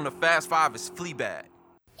 Number 1 on the Fast Five is Fleabag.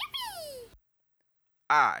 Yippee!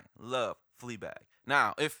 I love Fleabag.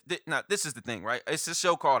 Now, this is the thing, right? It's a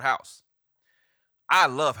show called House. I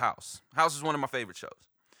love House. House is one of my favorite shows.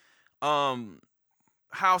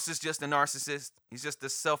 House is just a narcissist. He's just a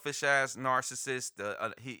selfish ass narcissist.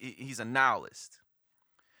 He's a nihilist.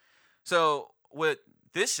 So what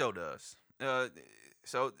This show does.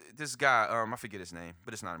 So this guy, I forget his name,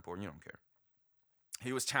 but it's not important. You don't care.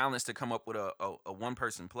 He was challenged to come up with a one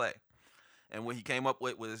person play, and what he came up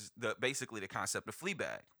with was basically the concept of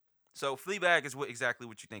Fleabag. So Fleabag is exactly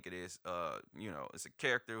what you think it is. It's a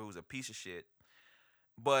character who's a piece of shit,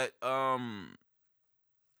 but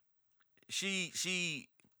she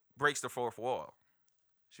breaks the fourth wall.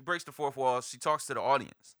 She breaks the fourth wall. She talks to the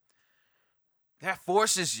audience. That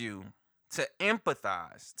forces you to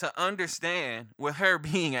empathize, to understand with her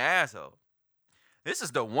being an asshole. This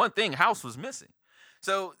is the one thing House was missing.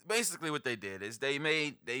 So basically what they did is they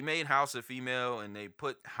made House a female and they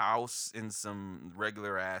put House in some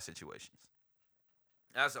regular ass situations.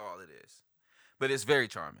 That's all it is. But it's very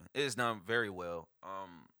charming. It is done very well.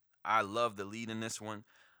 I love the lead in this one.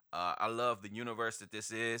 I love the universe that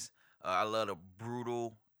this is. I love the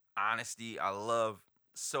brutal honesty. I love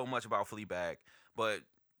so much about Fleabag. But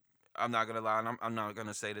I'm not gonna lie. I'm not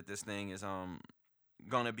gonna say that this thing is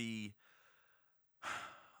gonna be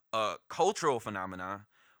a cultural phenomenon,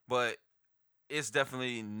 but it's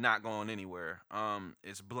definitely not going anywhere.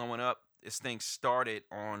 It's blowing up. This thing started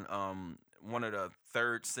on one of the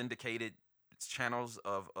third syndicated channels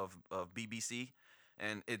of BBC,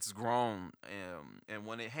 and it's grown. And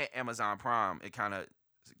when it hit Amazon Prime, it kind of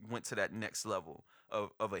went to that next level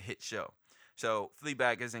of a hit show. So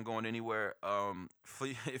Fleabag isn't going anywhere.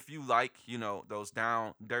 If you like, those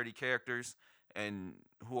down dirty characters and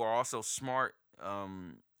who are also smart,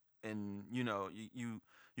 and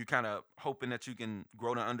you kind of hoping that you can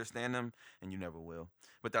grow to understand them, and you never will.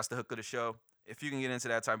 But that's the hook of the show. If you can get into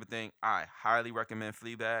that type of thing, I highly recommend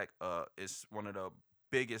Fleabag. It's one of the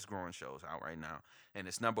biggest growing shows out right now, and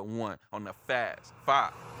it's number 1 on the Fast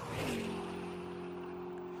 5.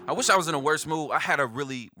 I wish I was in a worse mood. I had a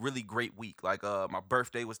really, really great week. Like my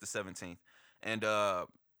birthday was the 17th, and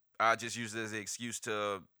I just used it as an excuse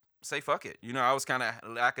to say fuck it. I was kind of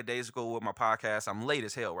lackadaisical with my podcast. I'm late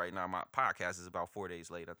as hell right now. My podcast is about 4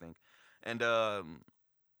 days late, I think. And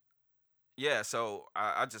yeah, so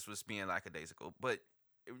I just was being lackadaisical. But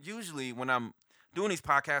usually when I'm doing these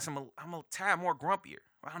podcasts, I'm a tad more grumpier.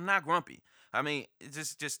 I'm not grumpy. I mean,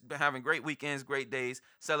 it's just having great weekends, great days,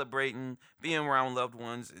 celebrating, being around loved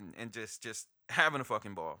ones, and just having a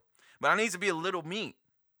fucking ball. But I need to be a little mean.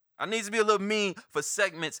 I need to be a little mean for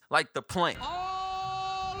segments like The Plank.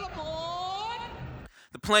 All aboard!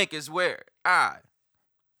 The Plank is where I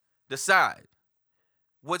decide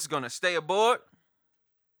what's going to stay aboard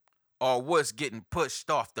or what's getting pushed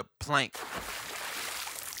off the plank.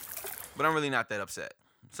 But I'm really not that upset.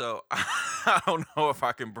 So I don't know if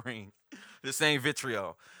I can bring the same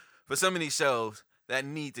vitriol for some of these shows that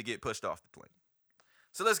need to get pushed off the plank.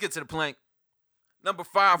 So let's get to The Plank. Number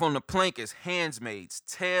 5 on the plank is Handmaid's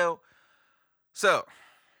Tale. So,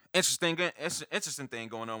 interesting thing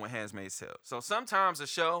going on with Handmaid's Tale. So sometimes a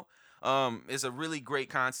show is a really great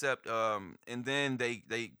concept, and then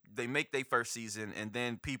they make their first season, and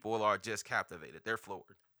then people are just captivated. They're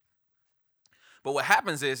floored. But what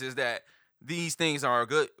happens is that these things are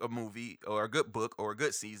a movie or a good book or a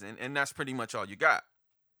good season, and that's pretty much all you got.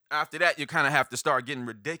 After that, you kind of have to start getting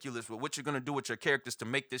ridiculous with what you're going to do with your characters to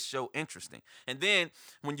make this show interesting. And then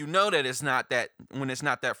when you know that when it's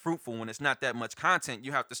not that fruitful, when it's not that much content,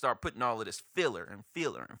 you have to start putting all of this filler and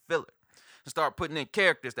filler. And start putting in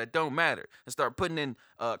characters that don't matter. And start putting in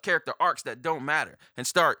character arcs that don't matter. And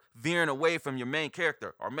start veering away from your main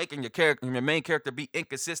character or making your main character be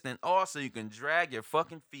inconsistent. Also, you can drag your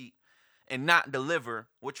fucking feet and not deliver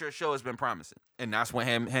what your show has been promising. And that's what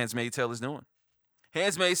Handmaid's Tale is doing.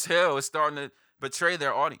 Handmaid's Tale is starting to betray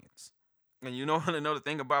their audience. And you want to know the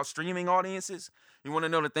thing about streaming audiences? You want to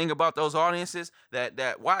know the thing about those audiences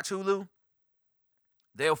that watch Hulu?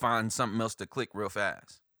 They'll find something else to click real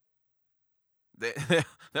fast.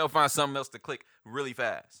 They'll find something else to click really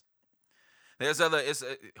fast.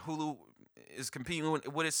 Hulu is competing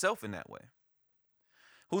with itself in that way.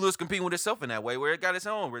 Hulu's competing with itself in that way, where it got its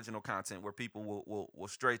own original content where people will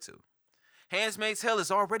stray to. Handmaid's Tale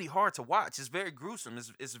is already hard to watch. It's very gruesome.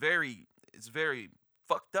 It's very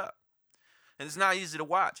fucked up, and it's not easy to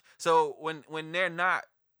watch. So when they're not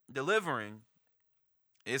delivering,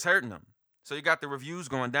 it's hurting them. So you got the reviews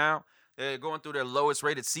going down. They're going through their lowest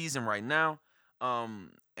rated season right now,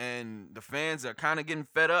 and the fans are kind of getting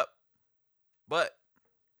fed up. But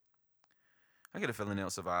I get a feeling they'll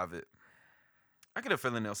survive it.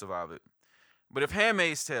 But if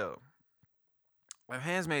Handmaid's Tale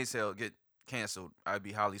get canceled, I'd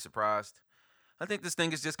be highly surprised. I think this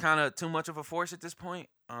thing is just kind of too much of a force at this point.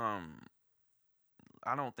 I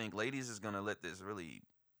don't think ladies is gonna let this really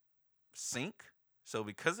sink. So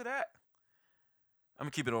because of that, I'm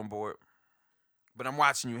gonna keep it on board. But I'm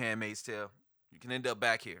watching you, Handmaid's Tale. You can end up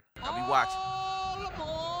back here. I'll be watching. All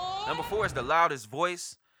aboard. Number 4 is The Loudest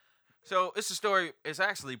Voice. So it's a story. It's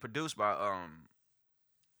actually produced by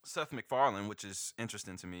Seth MacFarlane, which is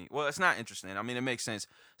interesting to me. Well, it's not interesting. I mean, it makes sense.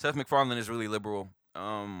 Seth MacFarlane is really liberal.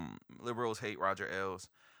 Liberals hate Roger Ailes.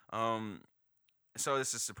 So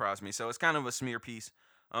this just surprised me. So it's kind of a smear piece,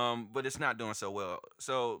 but it's not doing so well.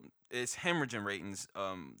 So it's hemorrhaging ratings.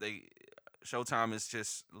 Showtime is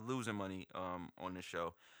just losing money on this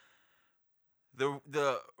show.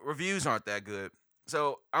 The reviews aren't that good.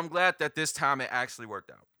 So I'm glad that this time it actually worked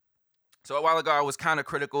out. So a while ago, I was kind of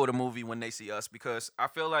critical of the movie When They See Us because I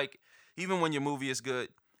feel like even when your movie is good,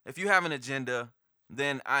 if you have an agenda,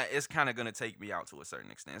 then it's kind of going to take me out to a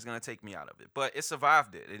certain extent. It's going to take me out of it. But it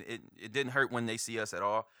survived it. It didn't hurt When They See Us at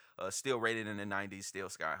all. Still rated in the 90s, still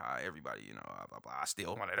sky high. Everybody, blah, blah, blah.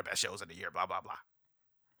 Still one of the best shows of the year, blah, blah, blah.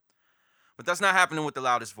 But that's not happening with The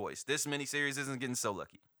Loudest Voice. This miniseries isn't getting so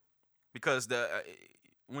lucky. Because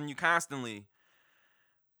when you're constantly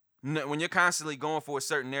going for a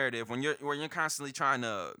certain narrative, when you're constantly trying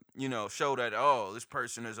to, show that this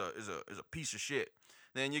person is a piece of shit,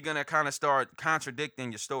 then you're gonna kind of start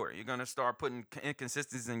contradicting your story. You're gonna start putting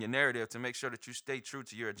inconsistencies in your narrative to make sure that you stay true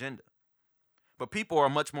to your agenda. But people are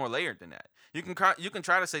much more layered than that. You can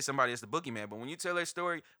try to say somebody is the boogeyman, but when you tell their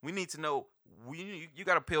story, we need to know you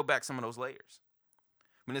got to peel back some of those layers.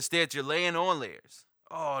 But instead, you're laying on layers.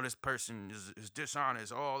 Oh, this person is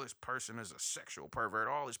dishonest. Oh, this person is a sexual pervert.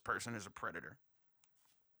 Oh, this person is a predator.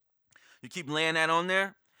 You keep laying that on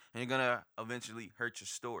there, and you're going to eventually hurt your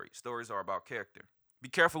story. Stories are about character. Be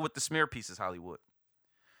careful with the smear pieces, Hollywood.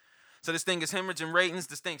 So this thing is hemorrhaging ratings.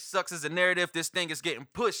 This thing sucks as a narrative. This thing is getting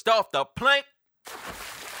pushed off the plank.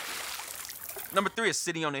 Number 3 is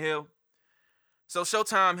City on the Hill. So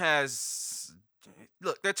Showtime has...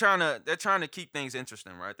 Look, they're trying to keep things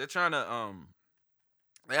interesting, right? They're trying to...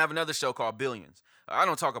 They have another show called Billions. I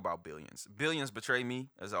don't talk about Billions. Billions betray me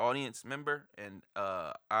as an audience member, and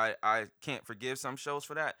I can't forgive some shows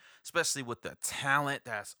for that, especially with the talent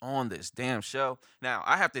that's on this damn show. Now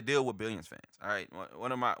I have to deal with Billions fans. All right,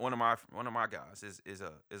 one of my guys is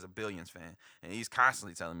a Billions fan, and he's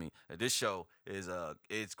constantly telling me that this show is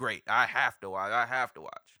it's great. I have to watch.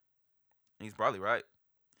 And he's probably right,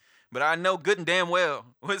 but I know good and damn well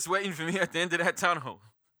what's waiting for me at the end of that tunnel.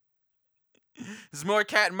 It's more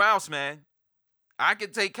cat and mouse, man. I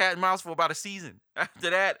could take cat and mouse for about a season. After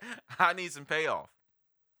that, I need some payoff.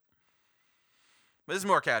 But it's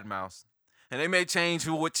more cat and mouse. And they may change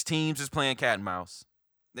which teams is playing cat and mouse.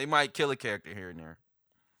 They might kill a character here and there.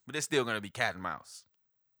 But it's still going to be cat and mouse.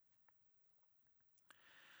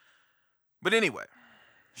 But anyway,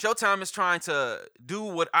 Showtime is trying to do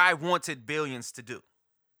what I wanted Billions to do.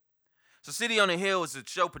 So City on the Hill is a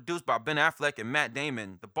show produced by Ben Affleck and Matt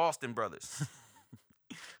Damon, the Boston brothers.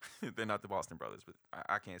 They're not the Boston brothers, but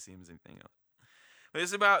I can't see them as anything else. But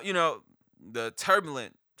it's about, the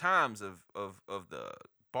turbulent times of the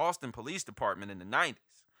Boston Police Department in the 90s.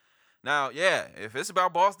 Now, yeah, if it's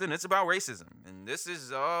about Boston, it's about racism. And this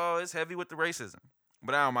is, it's heavy with the racism.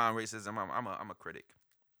 But I don't mind racism. I'm a critic.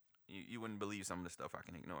 You wouldn't believe some of the stuff I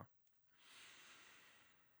can ignore.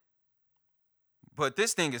 But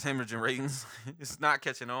this thing is hemorrhaging ratings. It's not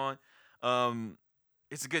catching on.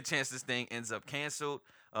 It's a good chance this thing ends up canceled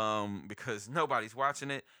because nobody's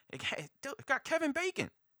watching it. It got Kevin Bacon.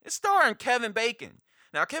 It's starring Kevin Bacon.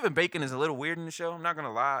 Now, Kevin Bacon is a little weird in the show. I'm not going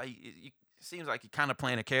to lie. He seems like he's kind of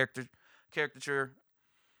playing a caricature.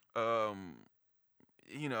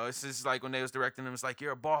 It's just like when they was directing him, it's like,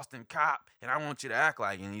 you're a Boston cop, and I want you to act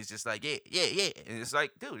like it. And he's just like, yeah. And it's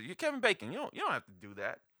like, dude, you're Kevin Bacon. You don't have to do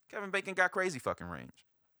that. Kevin Bacon got crazy fucking range.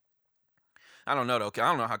 I don't know, though. I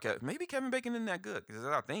don't know how maybe Kevin Bacon isn't that good. Because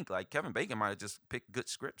I think, Kevin Bacon might have just picked good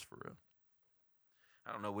scripts for real.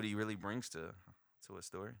 I don't know what he really brings to a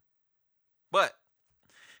story. But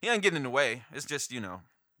he ain't getting in the way. It's just, I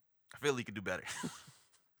feel he could do better.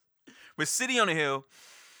 But City on the Hill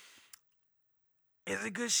is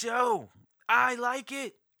a good show. I like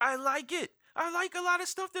it. I like a lot of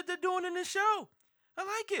stuff that they're doing in this show. I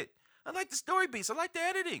like it. I like the story beats. I like the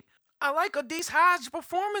editing. I like Adis Hodge's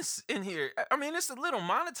performance in here. I mean, it's a little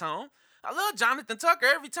monotone. I love Jonathan Tucker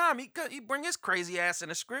every time he bring his crazy ass in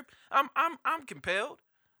a script. I'm compelled.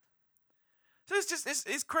 So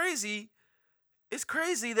it's crazy. It's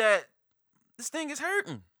crazy that this thing is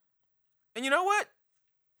hurting. And you know what?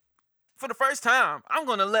 For the first time, I'm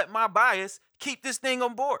gonna let my bias keep this thing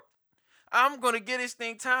on board. I'm gonna give this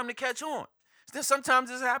thing time to catch on. Sometimes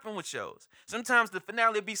this happens with shows. Sometimes the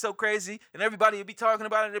finale will be so crazy and everybody will be talking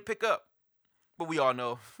about it and pick up. But we all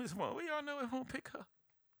know it won't pick up.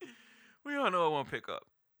 We all know it won't pick up.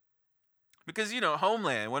 Because,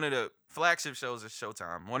 Homeland, one of the flagship shows is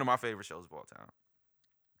Showtime. One of my favorite shows of all time.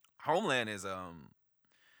 Homeland is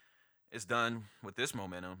done with this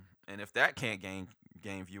momentum. And if that can't gain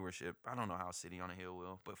viewership, I don't know how City on a Hill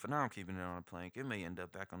will. But for now, I'm keeping it on a plank. It may end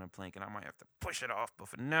up back on a plank, and I might have to push it off. But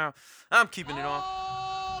for now, I'm keeping it on.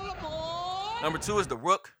 All aboard. Number 2 is The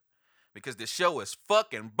Rook, because the show is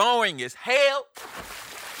fucking boring as hell.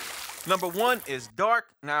 Number 1 is Dark.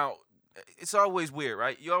 Now, it's always weird,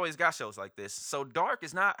 right? You always got shows like this. So Dark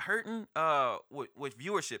is not hurting with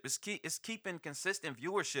viewership. It's keeping consistent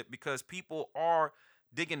viewership because people are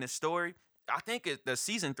digging the story. I think the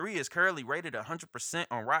season 3 is currently rated 100%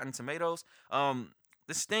 on Rotten Tomatoes.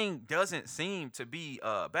 This thing doesn't seem to be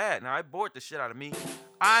bad. Now, it bored the shit out of me.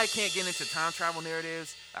 I can't get into time travel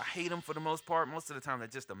narratives. I hate them for the most part. Most of the time, they're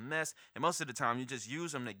just a mess. And most of the time, you just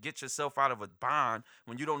use them to get yourself out of a bind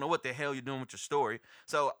when you don't know what the hell you're doing with your story.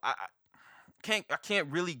 So I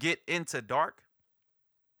can't really get into Dark.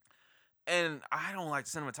 And I don't like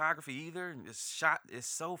the cinematography either. It's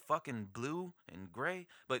so fucking blue and gray.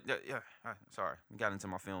 But sorry, I got into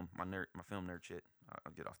my film nerd shit.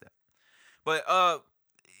 I'll get off that. But I'm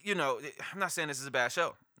not saying this is a bad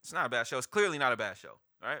show. It's not a bad show. It's clearly not a bad show,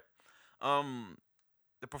 right?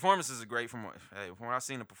 The performances are great. From what I've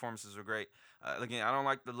seen, the performances are great. Again, I don't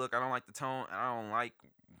like the look. I don't like the tone. I don't like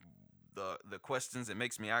the questions it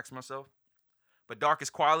makes me ask myself. But Dark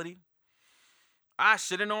is quality. I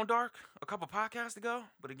shitted on Dark a couple podcasts ago,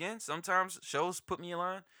 but again, sometimes shows put me in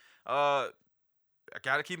line. I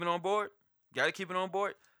gotta keep it on board.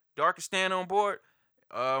 Dark is staying on board.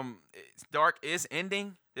 Dark is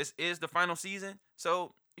ending. This is the final season,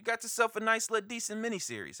 so you got yourself a nice little decent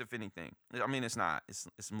miniseries, if anything. I mean, it's not.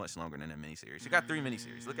 It's much longer than a miniseries. You got 3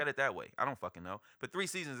 miniseries. Look at it that way. I don't fucking know. But 3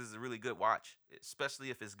 seasons is a really good watch, especially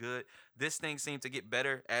if it's good. This thing seemed to get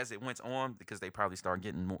better as it went on because they probably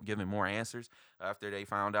started giving more answers after they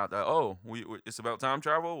found out that, it's about time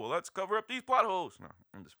travel. Well, let's cover up these plot holes. No,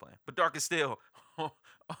 I'm just playing. But Dark is still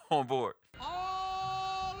on board.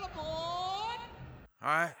 All aboard. All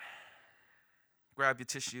right. Grab your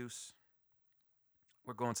tissues.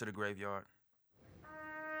 We're going to the graveyard.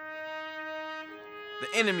 The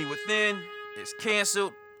Enemy Within is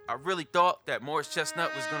canceled. I really thought that Morris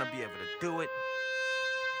Chestnut was going to be able to do it.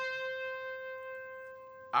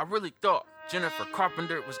 I really thought Jennifer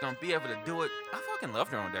Carpenter was going to be able to do it. I fucking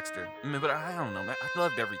loved her on Dexter. But I don't know, man. I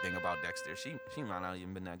loved everything about Dexter. She might not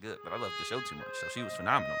even been that good, but I loved the show too much. So she was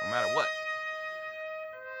phenomenal, no matter what.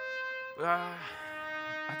 But I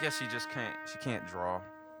guess she can't draw.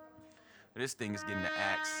 This thing is getting the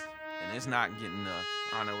axe, and it's not getting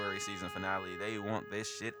the honorary season finale. They want this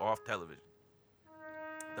shit off television.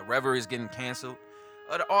 The Rever is getting canceled.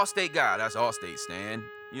 The Allstate guy, that's Allstate Stan,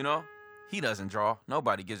 he doesn't draw.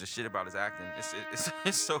 Nobody gives a shit about his acting.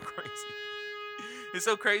 It's so crazy. It's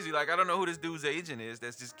so crazy. Like, I don't know who this dude's agent is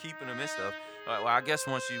that's just keeping him and stuff. Well, I guess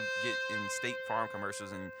once you get in State Farm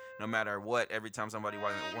commercials, and no matter what, every time somebody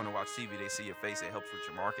want to watch TV, they see your face. It helps with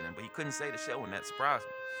your marketing. But he couldn't say the show, and that surprised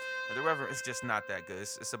me. But the Reverend is just not that good.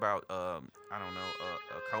 It's about, I don't know,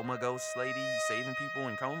 a coma ghost lady saving people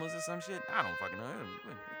in comas or some shit. I don't fucking know. What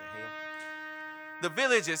the hell? The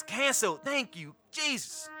Village is canceled. Thank you,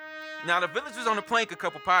 Jesus. Now, The Village was on the plank a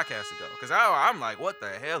couple podcasts ago. Because I'm like, what the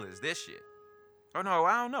hell is this shit? Oh, no,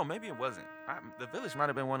 I don't know. Maybe it wasn't. The Village might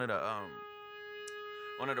have been one of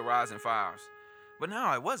the Rising Fives. But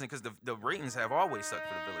no, it wasn't, because the ratings have always sucked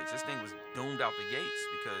for The Village. This thing was doomed out the gates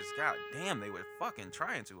because, god damn, they were fucking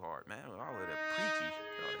trying too hard, man. All of that preachy.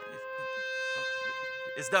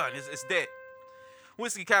 It's done. It's dead.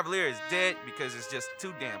 Whiskey Cavalier is dead because it's just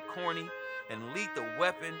too damn corny. And Lethal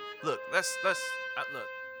Weapon, look.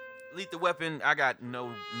 Lethal Weapon, I got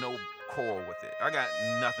no quarrel with it. I got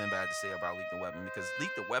nothing bad to say about Lethal Weapon because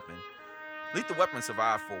Lethal Weapon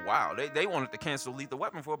survived for a while. They wanted to cancel Lethal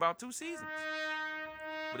Weapon for about 2 seasons.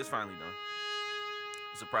 But it's finally done.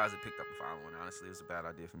 I'm surprised it picked up the following. Honestly, it was a bad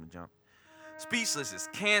idea from the jump. Speechless is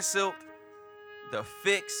canceled. The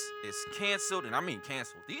Fix is canceled. And I mean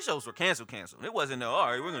canceled. These shows were canceled. It wasn't, all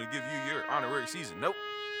right, we're going to give you your honorary season. Nope.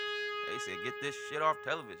 They said, get this shit off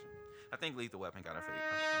television. I think Lethal Weapon got a final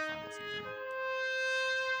season.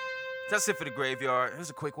 That's it for the graveyard. It was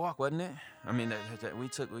a quick walk, wasn't it? I mean, we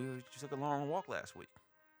took a long walk last week.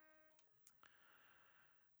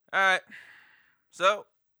 All right. So,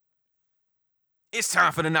 it's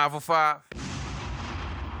time for the Novel 5.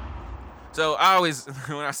 So, I always,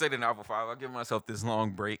 when I say the Novel 5, I give myself this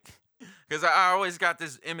long break. Because I always got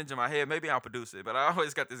this image in my head. Maybe I'll produce it, but I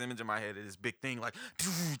always got this image in my head of this big thing like,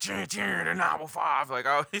 the Novel 5. Like,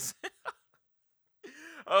 I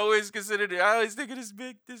always considered it. I always think of this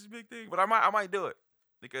big thing. But I might do it.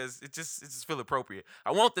 because it just feel appropriate.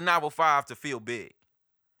 I want the novel 5 to feel big,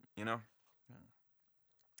 you know.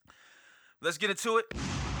 Let's get into it.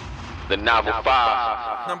 The novel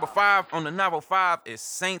 5. Number 5 on the novel 5 is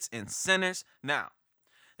Saints and Sinners. Now,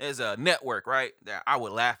 there's a network, right, that I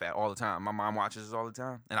would laugh at all the time. My mom watches this all the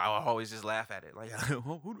time, and I would always just laugh at it. Like,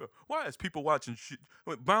 why is people watching shit?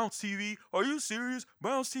 Bounce TV? Are you serious?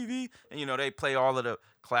 Bounce TV? And, you know, they play all of the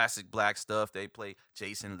classic black stuff. They play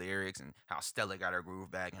Jason lyrics and how Stella got her groove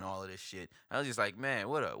back and all of this shit. I was just like, man,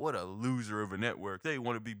 what a loser of a network. They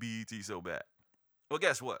want to be BET so bad. Well,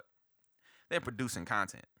 guess what? They're producing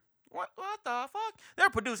content. What the fuck? They're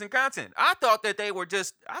producing content. I thought they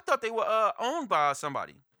were owned by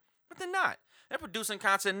somebody. But they're not. They're producing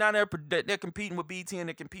content. Now they're competing with BET and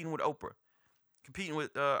they're competing with Oprah. Competing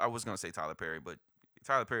with, I was going to say Tyler Perry, but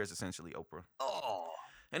Tyler Perry is essentially Oprah. Oh.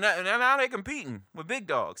 And now they're competing with big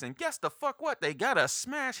dogs. And guess the fuck what? They got a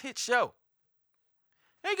smash hit show.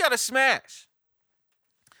 They got a smash.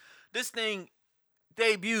 This thing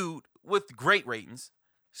debuted with great ratings.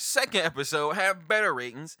 Second episode had better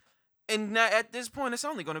ratings. And now at this point, it's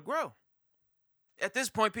only going to grow. At this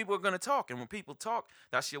point, people are going to talk. And when people talk,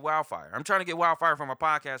 that's your wildfire. I'm trying to get wildfire from my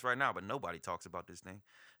podcast right now, but nobody talks about this thing.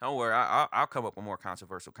 Don't worry. I'll come up with more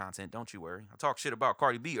controversial content. Don't you worry. I talked shit about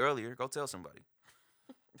Cardi B earlier. Go tell somebody.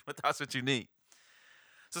 But that's what you need.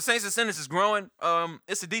 So Saints and Sinners is growing.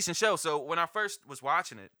 It's a decent show. So when I first was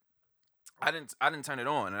watching it, I didn't turn it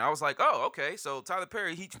on. And I was like, oh, okay. So Tyler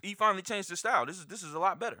Perry, he finally changed his style. This is a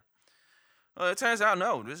lot better. It turns out,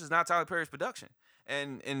 no, this is not Tyler Perry's production.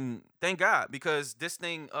 And thank God, because this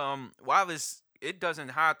thing, while it doesn't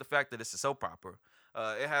hide the fact that it's a soap opera.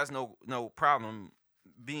 It has no problem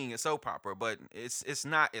being a soap opera, but it's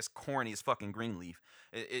not as corny as fucking Greenleaf.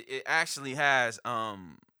 It actually has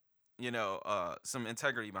some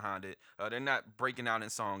integrity behind it. They're not breaking out in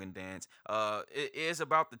song and dance. It is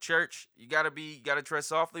about the church. You gotta tread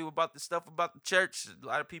softly about the stuff about the church. A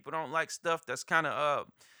lot of people don't like stuff that's kind of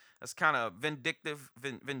vindicative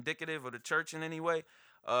of the church in any way.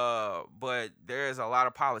 But there's a lot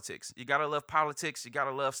of politics. You gotta love politics. You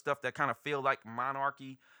gotta love stuff that kind of feel like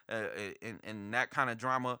monarchy and that kind of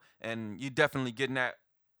drama. And you definitely getting that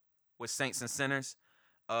with Saints and Sinners.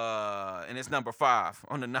 And it's number 5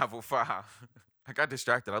 on the novel 5. I got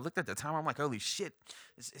distracted. I looked at the time. I'm like, holy shit,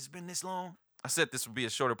 it's been this long. I said this would be a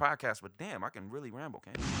shorter podcast, but damn, I can really ramble,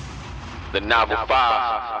 can't I? The novel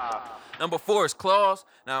 5. Number 4 is Claws.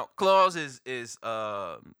 Now, Claws is it's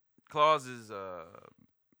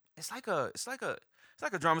like a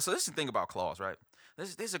drama. So this is the thing about Claws, right?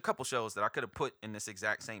 There's a couple shows that I could have put in this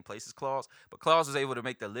exact same place as Claws, but Claws was able to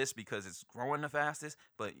make the list because it's growing the fastest.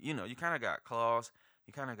 But you kind of got Claws.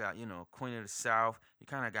 You kind of got, Queen of the South. You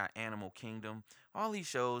kind of got Animal Kingdom. All these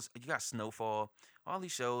shows, you got Snowfall. All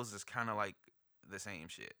these shows is kind of like the same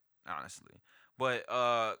shit, honestly. But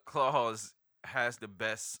Claws has the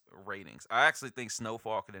best ratings. I actually think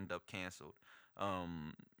Snowfall could end up canceled.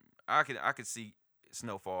 I could see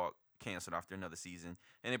Snowfall canceled after another season,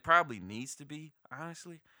 and it probably needs to be,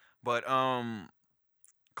 honestly. But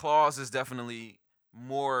Claws is definitely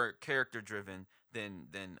more character driven than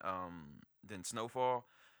Snowfall.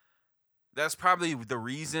 That's probably the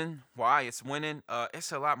reason why it's winning.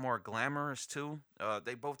 It's a lot more glamorous too.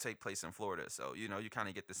 They both take place in Florida, so you kind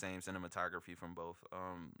of get the same cinematography from both.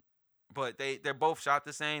 But they're both shot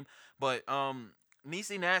the same. But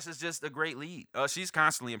Niecy Nash is just a great lead. She's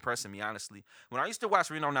constantly impressing me, honestly. When I used to watch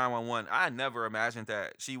Reno 911, I never imagined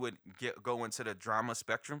that she would go into the drama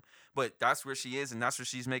spectrum. But that's where she is, and that's where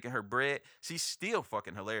she's making her bread. She's still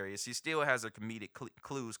fucking hilarious. She still has her comedic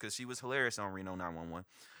clues because she was hilarious on Reno 911.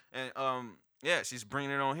 And yeah, she's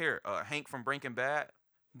bringing it on here. Hank from Breaking Bad.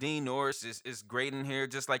 Dean Norris is great in here,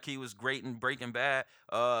 just like he was great in Breaking Bad.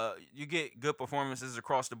 You get good performances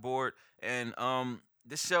across the board, and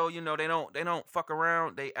this show, they don't fuck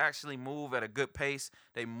around. They actually move at a good pace.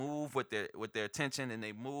 They move with their attention, and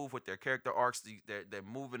they move with their character arcs. They're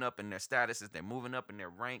moving up in their statuses. They're moving up in their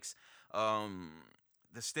ranks.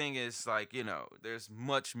 This thing is like, there's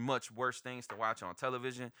much worse things to watch on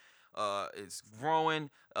television. It's growing.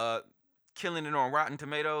 Killing it on Rotten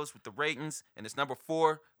Tomatoes with the ratings, and it's number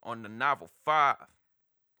 4 on the novel 5.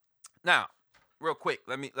 Now, real quick,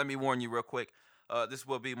 let me warn you real quick. This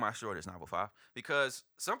will be my shortest novel 5 because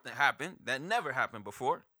something happened that never happened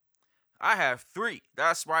before. I have 3.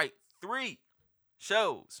 That's right, 3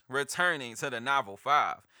 shows returning to the novel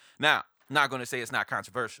 5. Now, I'm not going to say it's not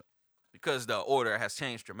controversial because the order has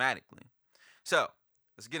changed dramatically. So,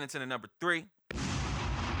 let's get into the number 3.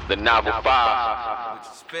 The novel 5. Which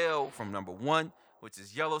fell from number 1, which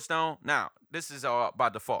is Yellowstone. Now, this is all by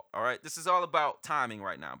default, all right? This is all about timing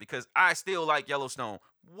right now because I still like Yellowstone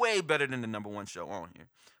Way better than the number one show on here.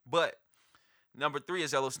 But number 3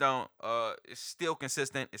 is Yellowstone. It's still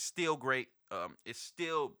consistent. It's still great. It's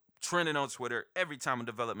still trending on Twitter every time a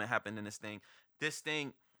development happened in this thing. This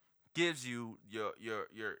thing gives you your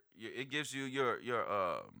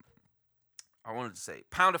I wanted to say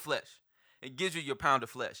pound of flesh. It gives you your pound of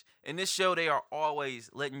flesh. In this show, they are always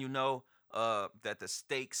letting you know that the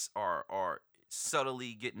stakes are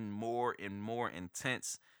subtly getting more and more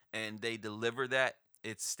intense, and they deliver that.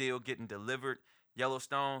 It's still getting delivered.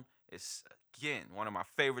 Yellowstone is, again, one of my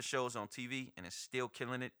favorite shows on TV, and it's still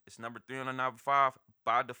killing it. It's number 3 on the number 5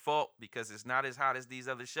 by default because it's not as hot as these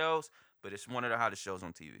other shows, but it's one of the hottest shows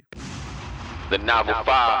on TV. The Novel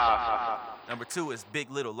 5. Number 2 is Big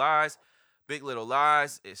Little Lies. Big Little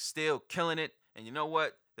Lies is still killing it. And you know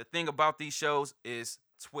what? The thing about these shows is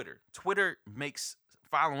Twitter. Twitter makes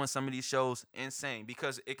following some of these shows insane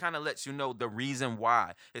because it kind of lets you know the reason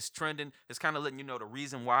why it's trending. It's kind of letting you know the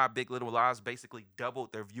reason why Big Little Lies basically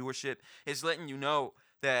doubled their viewership. It's letting you know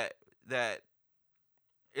that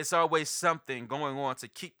it's always something going on to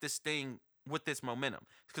keep this thing with this momentum.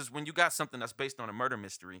 Because when you got something that's based on a murder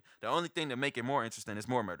mystery, the only thing to make it more interesting is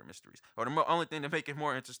more murder mysteries. Or the only thing to make it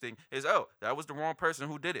more interesting is, oh, that was the wrong person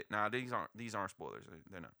who did it. Now, these aren't spoilers.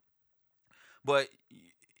 They're not. But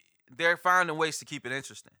they're finding ways to keep it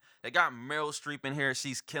interesting. They got Meryl Streep in here.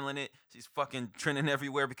 She's killing it. She's fucking trending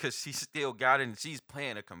everywhere because she still got it, and she's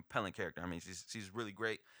playing a compelling character. I mean, she's really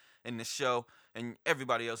great in this show, and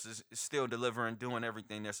everybody else is still delivering, doing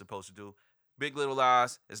everything they're supposed to do. Big Little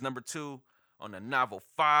Lies is number 2 on the Novel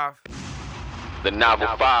 5. The Novel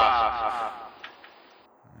 5.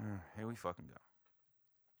 Here we fucking go.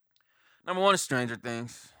 Number 1 is Stranger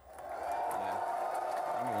Things. Yeah.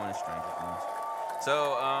 Number 1 is Stranger Things.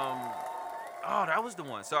 So, that was the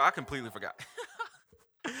one. So I completely forgot.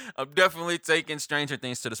 I'm definitely taking Stranger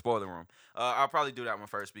Things to the spoiler room. I'll probably do that one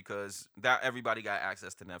first because everybody got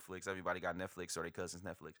access to Netflix. Everybody got Netflix or their cousin's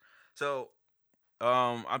Netflix. So,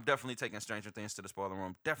 I'm definitely taking Stranger Things to the spoiler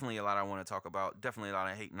room. Definitely a lot I want to talk about. Definitely a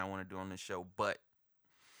lot of hating I want to do on this show. But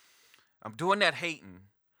I'm doing that hating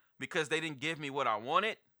because they didn't give me what I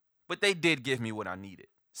wanted, but they did give me what I needed.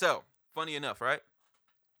 So, funny enough, right?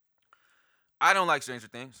 I don't like Stranger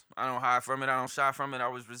Things. I don't hide from it. I don't shy from it. I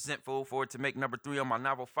was resentful for it to make number 3 on my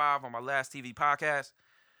Novel 5 on my last TV podcast.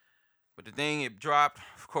 But the thing, it dropped.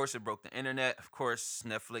 Of course, it broke the internet. Of course,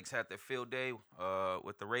 Netflix had their field day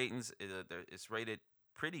with the ratings. It's rated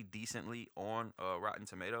pretty decently on Rotten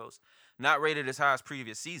Tomatoes. Not rated as high as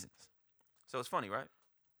previous seasons. So it's funny, right?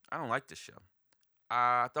 I don't like this show.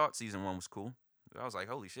 I thought season 1 was cool. I was like,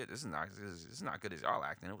 holy shit, this is not good as y'all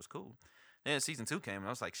acting. It was cool. Then season 2 came, and I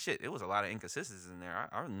was like, shit, it was a lot of inconsistencies in there.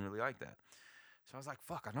 I didn't really like that. So I was like,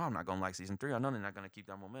 fuck, I know I'm not going to like season 3. I know they're not going to keep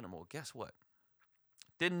that momentum. Well, guess what?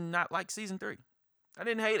 Did not like season 3. I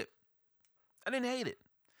didn't hate it.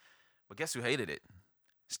 But guess who hated it?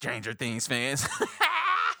 Stranger Things fans.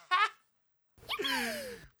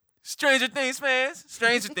 Stranger Things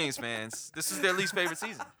fans. This is their least favorite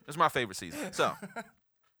season. It's my favorite season. So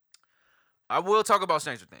I will talk about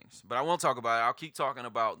Stranger Things, but I won't talk about it. I'll keep talking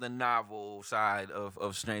about the novel side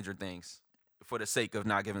of Stranger Things for the sake of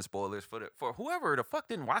not giving spoilers for whoever the fuck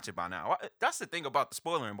didn't watch it by now. That's the thing about the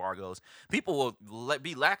spoiler embargoes. People will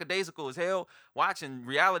be lackadaisical as hell watching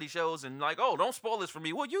reality shows and like, oh, don't spoil this for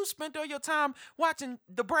me. Well, you spent all your time watching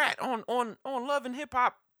The Brat on Love and Hip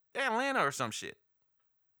Hop Atlanta or some shit.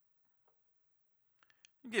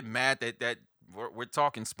 You get mad that we're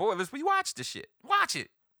talking spoilers, but you watch the shit. Watch it.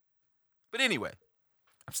 But anyway,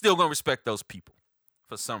 I'm still going to respect those people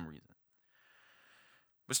for some reason.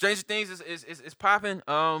 But Stranger Things is popping.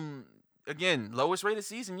 Again, lowest rated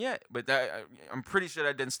season yet. But I'm pretty sure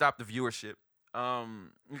that didn't stop the viewership.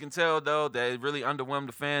 You can tell, though, that it really underwhelmed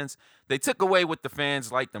the fans. They took away what the fans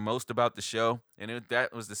liked the most about the show. And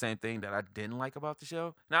that was the same thing that I didn't like about the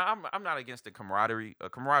show. Now, I'm not against the camaraderie.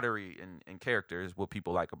 Camaraderie and character is what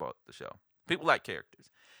people like about the show. People like characters.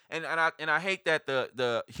 And I hate that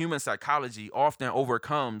the human psychology often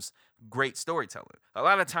overcomes great storytelling. A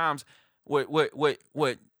lot of times, what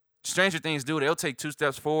Stranger Things do, they'll take 2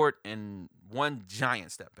 steps forward and 1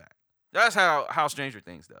 giant step back. That's how Stranger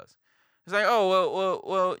Things does. It's like, oh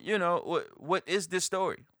well, you know what is this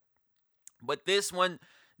story? But this one,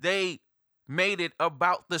 they made it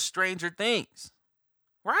about the Stranger Things,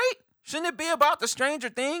 right? Shouldn't it be about the Stranger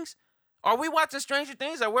Things? Are we watching Stranger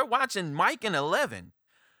Things, or we're watching Mike and 11?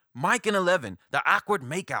 Mike and 11, the awkward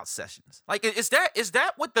makeout sessions. Like, is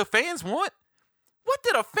that what the fans want? What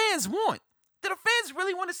do the fans want? Do the fans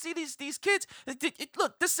really want to see these kids?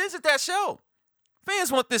 Look, this isn't that show.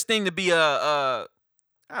 Fans want this thing to be I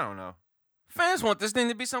don't know. Fans want this thing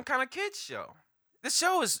to be some kind of kids show. this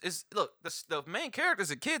show is look, the main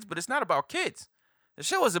characters are kids, but it's not about kids. The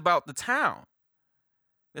show is about the town.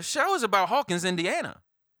 The show is about Hawkins, Indiana.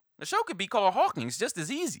 The show could be called Hawkins just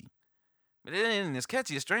as easy. But it ain't as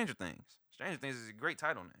catchy as Stranger Things. Stranger Things is a great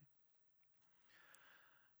title name.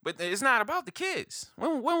 But it's not about the kids.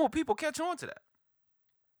 When will people catch on to that?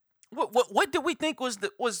 What did we think was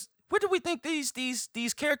where did we think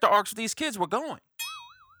these character arcs for these kids were going?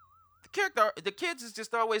 The kids is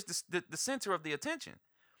just always the center of the attention.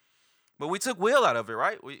 But we took Will out of it,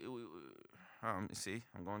 right? See,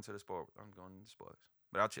 I'm going to the spoilers.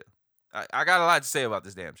 But I'll chill. I got a lot to say about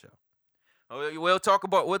this damn show. We'll talk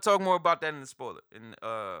more about that in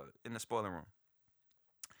the spoiler room.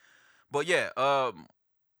 But yeah,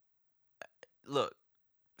 look,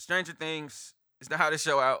 Stranger Things is the hottest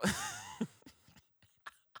show out.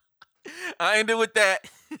 I ended with that.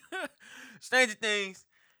 Stranger Things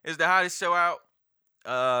is the hottest show out.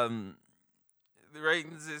 The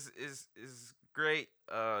ratings is great.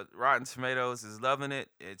 Rotten Tomatoes is loving it.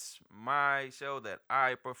 It's my show that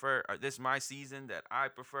I prefer. This is my season that I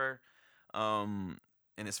prefer. And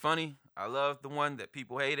it's funny. I love the one that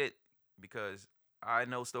people hated because I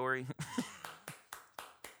know story.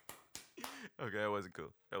 Okay, that wasn't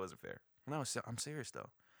cool. That wasn't fair. No, I'm serious though.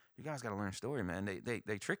 You guys gotta learn story, man.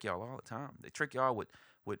 They trick y'all all the time. They trick y'all with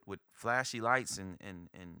flashy lights and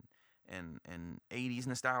 80s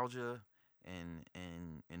nostalgia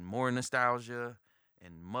and more nostalgia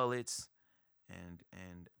and mullets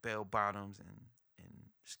and bell bottoms and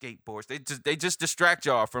skateboards. They just distract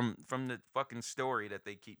y'all from the fucking story that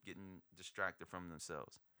they keep getting distracted from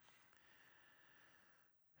themselves.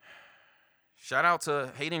 Shout out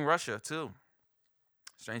to Hating Russia too.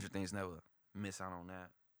 Stranger Things never miss out on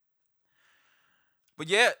that. But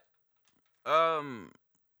yeah,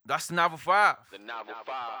 that's the Novel 5. The Novel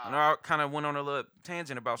 5. I know I kind of went on a little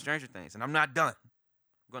tangent about Stranger Things, and I'm not done.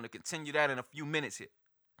 I'm going to continue that in a few minutes here.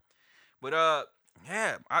 But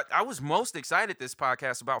yeah, I was most excited this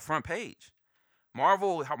podcast about Front Page. How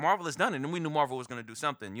Marvel has done it, and we knew Marvel was going to do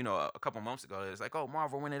something. You know, a couple months ago, it was like, oh,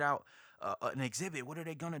 Marvel rented out an exhibit. What are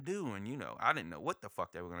they going to do? And, you know, I didn't know what the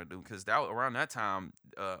fuck they were going to do because around that time,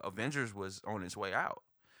 Avengers was on its way out.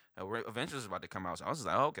 Avengers was about to come out. So I was just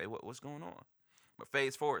like, oh, okay, what's going on? But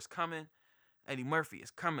Phase 4 is coming. Eddie Murphy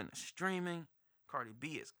is coming to streaming. Cardi B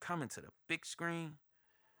is coming to the big screen.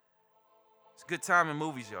 It's a good time in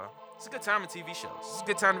movies, y'all. It's a good time in TV shows. It's a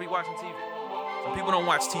good time to be watching TV. Some people don't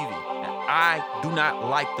watch TV. And I do not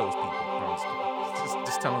like those people. No,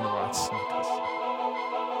 just tell them to watch.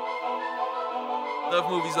 Love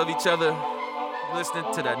movies, love each other. Listening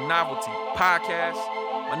to the Novelty Podcast.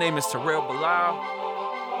 My name is Terrell Bilal.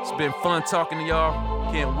 It's been fun talking to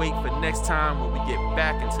y'all. Can't wait for next time when we get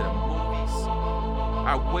back into the movies.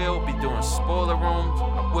 I will be doing spoiler rooms.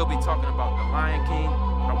 I will be talking about The Lion King.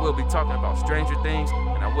 I will be talking about Stranger Things.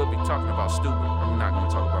 And I will be talking about Stupid. I'm not going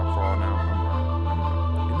to talk about Crawl now. I'm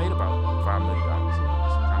not. It made about $5 million. It's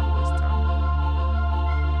kind of a waste of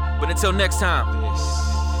time. But until next time. This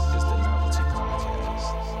is the Novelty Podcast.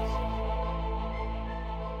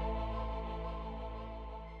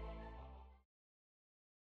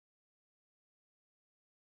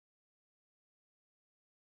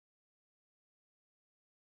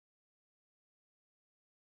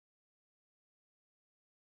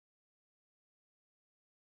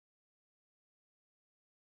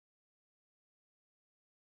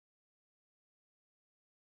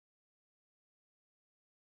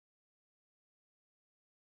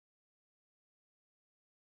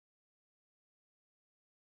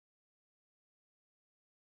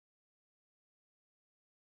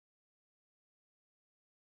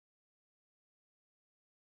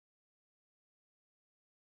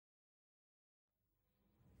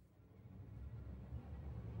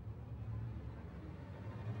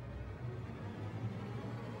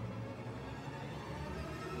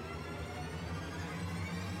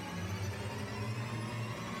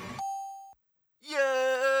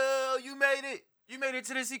 Yeah, you made it. You made it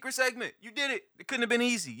to the secret segment. You did it. It couldn't have been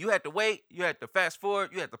easy. You had to wait. You had to fast forward.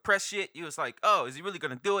 You had to press shit. You was like, oh, is he really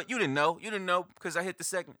going to do it? You didn't know. You didn't know because I hit the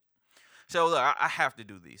segment. So, look, I have to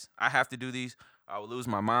do these. I will lose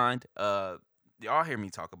my mind. Y'all hear me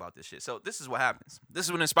talk about this shit. So, this is what happens. This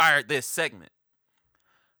is what inspired this segment.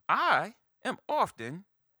 I am often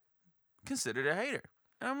considered a hater.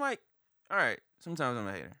 And I'm like, all right, sometimes I'm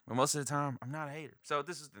a hater. But most of the time, I'm not a hater. So,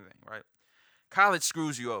 this is the thing, right? College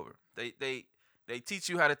screws you over. They teach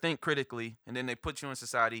you how to think critically, and then they put you in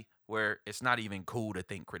society where it's not even cool to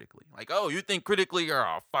think critically. Like, oh, you think critically, you're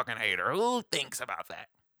a fucking hater. Who thinks about that?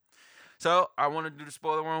 So I want to do the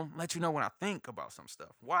spoiler room, let you know when I think about some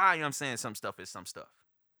stuff. Why I'm saying some stuff is some stuff.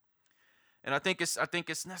 And I think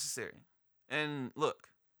it's necessary. And look,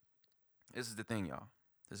 this is the thing, y'all.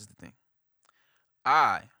 This is the thing.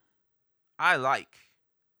 I like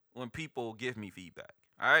when people give me feedback.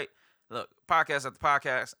 All right? Look, podcast after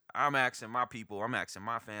podcast, I'm asking my people, I'm asking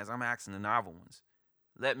my fans, I'm asking the novel ones.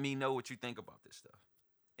 Let me know what you think about this stuff.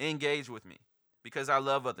 Engage with me because I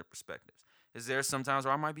love other perspectives. Is there sometimes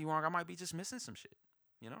where I might be wrong? I might be just missing some shit.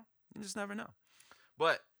 You know? You just never know.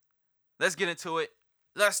 But let's get into it.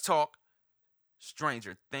 Let's talk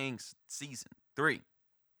Stranger Things Season 3.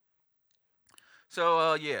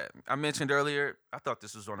 So, yeah, I mentioned earlier, I thought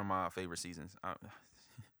this was one of my favorite seasons.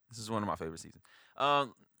 This is one of my favorite seasons.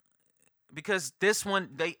 Because this one,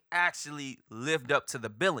 they actually lived up to the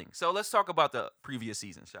billing. So let's talk about the previous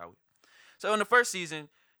season, shall we? So in the first season,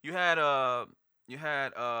 you had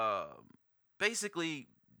basically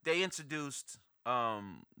they introduced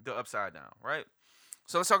the Upside Down, right?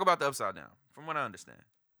 So let's talk about the Upside Down, from what I understand.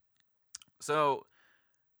 So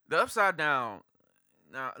the Upside Down,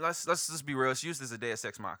 now let's just be real. It's used as a Deus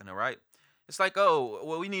Ex Machina, right? It's like, oh,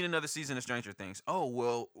 well, we need another season of Stranger Things. Oh,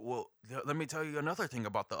 well, let me tell you another thing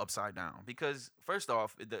about the Upside Down. Because first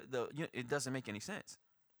off, it doesn't make any sense.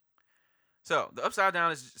 So the Upside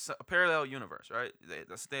Down is a parallel universe, right?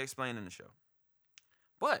 That's what they explain in the show.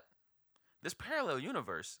 But this parallel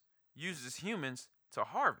universe uses humans to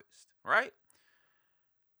harvest, right?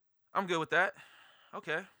 I'm good with that.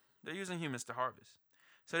 Okay, they're using humans to harvest.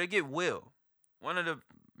 So they get Will, one of the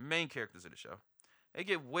main characters of the show. They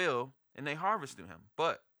get Will and they harvest through him.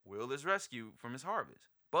 But Will is rescued from his harvest.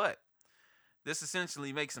 But this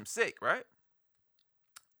essentially makes him sick, right?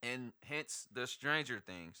 And hence the Stranger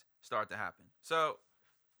Things start to happen. So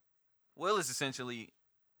Will is essentially,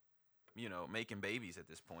 making babies at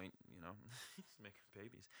this point. He's making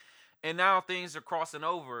babies. And now things are crossing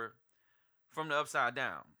over from the Upside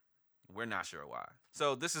Down. We're not sure why.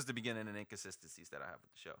 So this is the beginning of inconsistencies that I have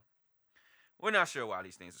with the show. We're not sure why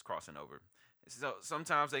these things is crossing over. So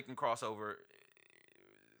sometimes they can cross over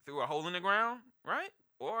through a hole in the ground, right?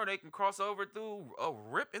 Or they can cross over through a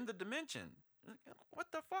rip in the dimension.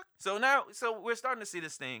 What the fuck? So we're starting to see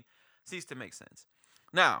this thing cease to make sense.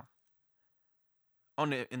 Now,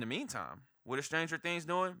 in the meantime, what are Stranger Things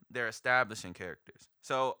doing? They're establishing characters.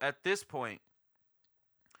 So at this point,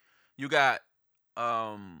 you got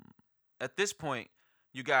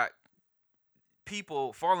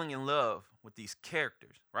people falling in love with these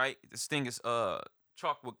characters, right? This thing is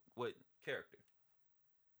chalk with character.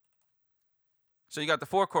 So you got the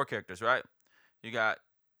 4 core characters, right? You got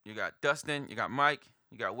Dustin, you got Mike,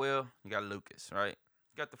 you got Will, you got Lucas, right?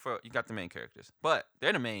 You got the main characters, but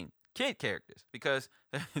they're the main kid characters because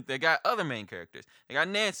they got other main characters. They got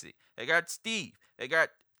Nancy, they got Steve, they got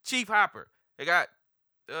Chief Hopper, they got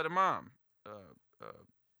the mom.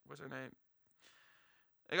 What's her name?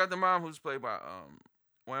 They got the mom who's played by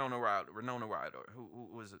Winona Ryder, who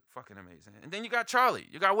was fucking amazing. And then you got Charlie.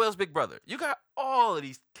 You got Will's big brother. You got all of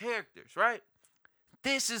these characters, right?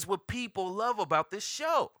 This is what people love about this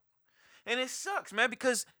show. And it sucks, man,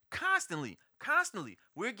 because constantly,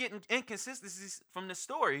 we're getting inconsistencies from the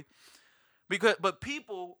story. But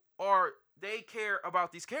people they care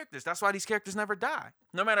about these characters. That's why these characters never die.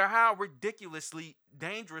 No matter how ridiculously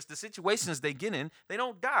dangerous the situations they get in, they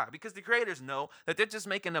don't die because the creators know that they're just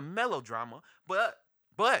making a melodrama. But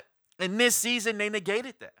in this season, they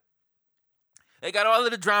negated that. They got all of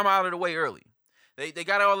the drama out of the way early. They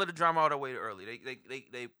got all of the drama out of the way early.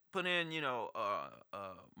 They put in,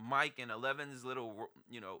 Mike and Eleven's little,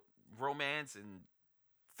 romance and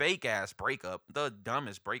fake ass breakup, the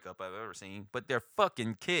dumbest breakup I've ever seen. But they're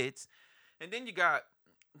fucking kids. And then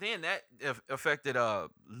that affected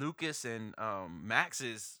Lucas and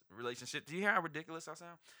Max's relationship. Do you hear how ridiculous I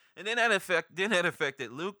sound? And then that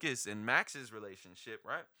affected Lucas and Max's relationship,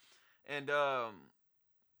 right? And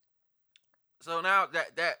so now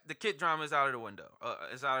that the kid drama is out of the window,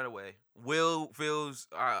 it's out of the way. Will feels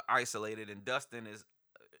isolated, and Dustin is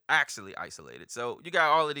actually isolated. So you got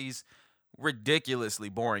all of these ridiculously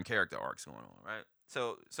boring character arcs going on, right?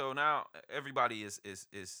 So now everybody is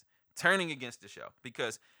turning against the show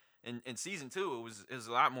because in season 2 it was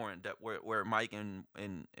a lot more in depth where Mike and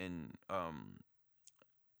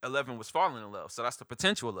 11 was falling in love. So that's the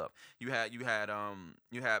potential of love. You had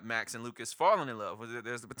Max and Lucas falling in love.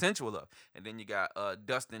 There's the potential of love. And then you got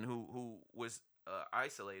Dustin who was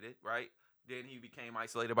isolated, right? Then he became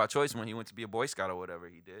isolated by choice when he went to be a Boy Scout or whatever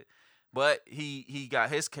he did. But he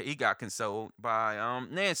got consoled by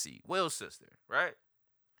Nancy, Will's sister, right?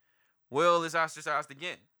 Will is ostracized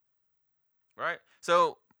again. Right?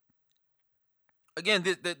 So again,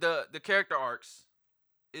 the character arcs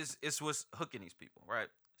is what's hooking these people, right?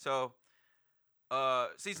 So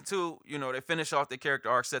Season 2, they finish off their character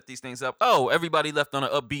arc, set these things up. Oh, everybody left on an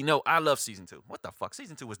upbeat note. I love season 2. What the fuck?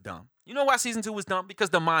 Season 2 was dumb. You know why season 2 was dumb? Because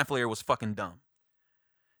the Mind Flayer was fucking dumb.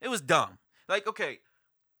 It was dumb. Like, okay,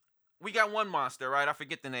 we got one monster, right? I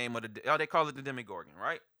forget the name of they call it the Demigorgon,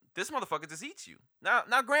 right? This motherfucker just eats you. Now,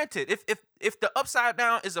 granted, if the Upside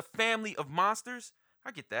Down is a family of monsters,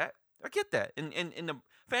 I get that. In the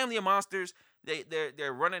family of monsters,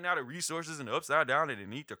 they're running out of resources in the Upside Down and they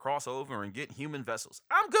need to cross over and get human vessels.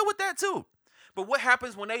 I'm good with that too. But what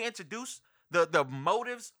happens when they introduce the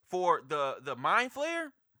motives for the Mind Flayer?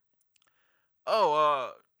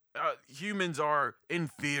 Oh, humans are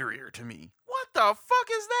inferior to me. What the fuck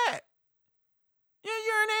is that? Yeah,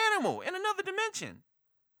 you're an animal in another dimension.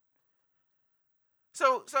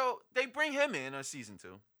 So they bring him in on season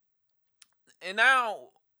 2. And now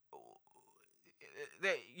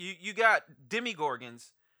you got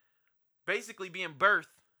Demigorgons basically being birthed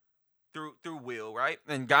through Will, right?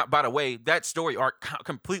 And by the way, that story arc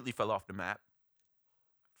completely fell off the map.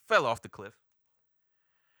 Fell off the cliff.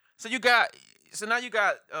 So now you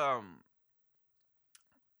got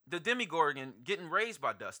the Demigorgon getting raised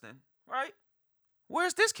by Dustin, right?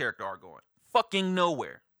 Where's this character arc going? Fucking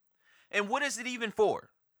nowhere. And what is it even for?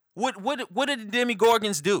 What did the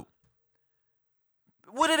Demigorgons do?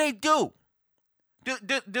 What do they do? Do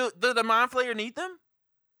the Mind Flayer need them?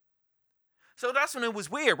 So that's when it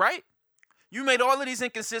was weird, right? You made all of these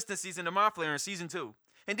inconsistencies in the Mind Flayer in season 2.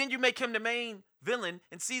 And then you make him the main villain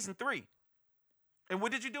in season 3. And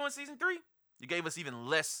what did you do in season 3? You gave us even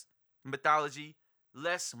less mythology,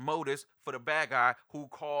 less motives for the bad guy who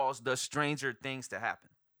caused the stranger things to happen.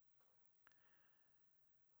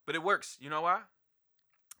 But it works. You know why?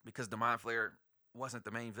 Because the Mind Flayer wasn't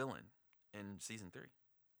the main villain in season 3.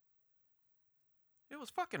 It was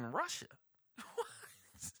fucking Russia.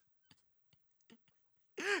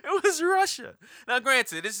 It was Russia. Now,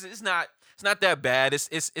 granted, it's not that bad.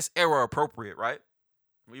 It's era appropriate, right?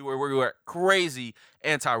 We were crazy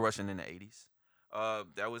anti-Russian in the 80s.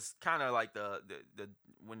 That was kind of like the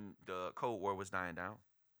when the Cold War was dying down.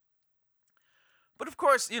 But of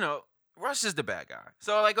course, Russia's the bad guy.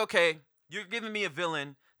 So like, okay, you're giving me a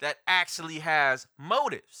villain that actually has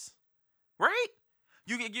motives, right?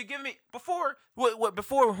 You're giving me before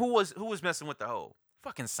who was messing with the whole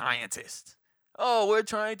fucking scientist. Oh, we're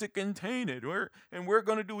trying to contain it. We're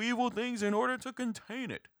gonna do evil things in order to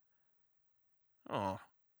contain it. Oh.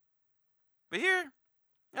 But here,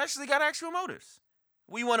 actually got actual motives.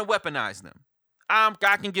 We want to weaponize them. I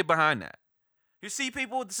can get behind that. You see,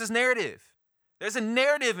 people, this is narrative. There's a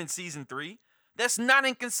narrative in season 3 that's not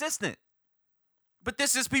inconsistent. But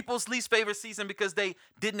this is people's least favorite season because they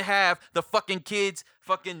didn't have the fucking kids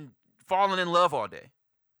fucking falling in love all day.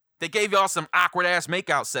 They gave y'all some awkward ass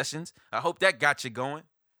makeout sessions. I hope that got you going.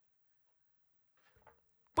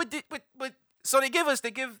 But so they give us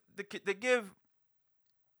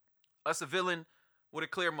a villain with a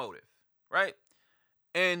clear motive, right?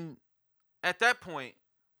 And at that point,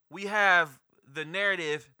 we have the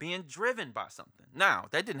narrative being driven by something. Now,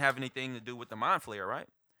 that didn't have anything to do with the Mind Flayer, right?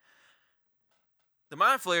 The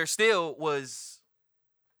Mind Flayer still was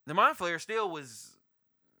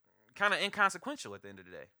kind of inconsequential at the end of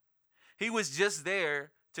the day. He was just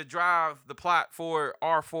there to drive the plot for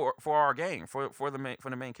our game, for the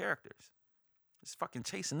main characters. Just fucking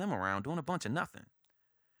chasing them around, doing a bunch of nothing.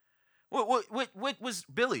 What was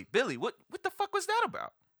Billy? What the fuck was that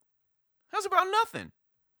about? That was about nothing.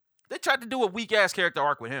 They tried to do a weak ass character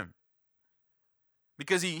arc with him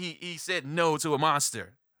because he said no to a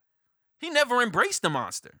monster. He never embraced the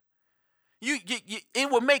monster.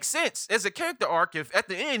 It would make sense as a character arc if at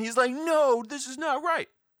the end he's like, no, this is not right.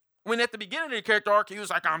 When at the beginning of the character arc, he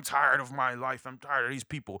was like, I'm tired of my life. I'm tired of these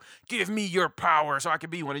people. Give me your power so I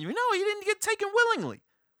can be one of you. No, he didn't get taken willingly.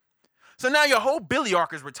 So now your whole Billy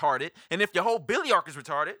arc is retarded. And if your whole Billy arc is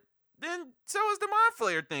retarded, then so is the Mind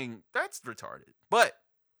Flayer thing. That's retarded. But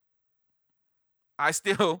I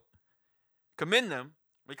still commend them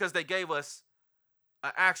because they gave us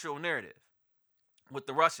an actual narrative with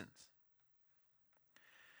the Russians.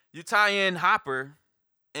 You tie in Hopper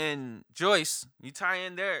and Joyce, you tie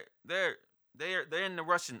in they're in the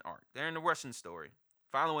Russian arc. They're in the Russian story,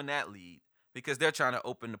 following that lead because they're trying to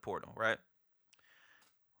open the portal, right?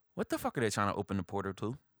 What the fuck are they trying to open the portal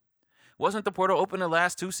to? Wasn't the portal open the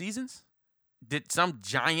last 2 seasons? Did some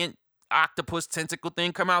giant octopus tentacle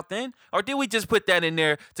thing come out then? Or did we just put that in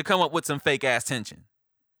there to come up with some fake ass tension?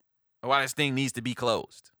 Or why this thing needs to be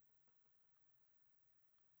closed?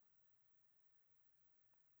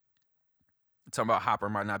 Talking about Hopper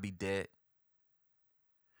might not be dead.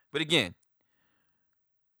 But again,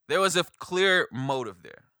 there was a clear motive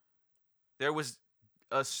there. There was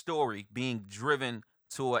a story being driven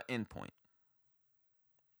to an endpoint.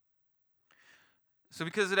 So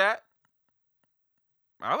because of that,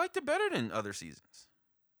 I liked it better than other seasons.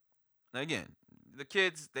 Now again, the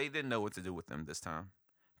kids, they didn't know what to do with them this time.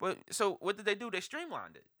 But so what did they do? They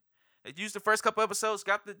streamlined it. They used the first couple episodes,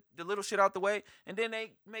 got the little shit out the way, and then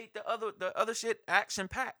they made the other shit action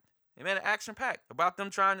packed. They made it action packed about them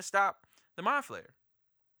trying to stop the Mind Flayer.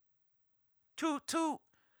 Two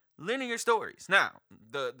linear stories. Now,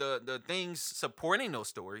 the things supporting those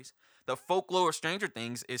stories, the folklore of Stranger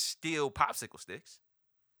Things is still popsicle sticks.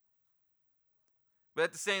 But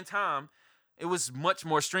at the same time, it was much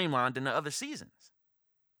more streamlined than the other seasons.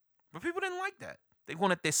 But people didn't like that. They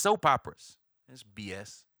wanted their soap operas. It's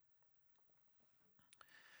BS.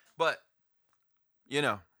 But, you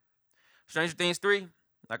know, Stranger Things 3,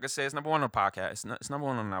 like I said, it's number one on the podcast. It's number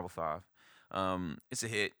one on Novel 5. It's a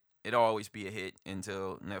hit. It'll always be a hit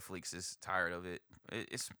until Netflix is tired of it.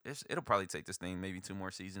 It'll probably take this thing maybe 2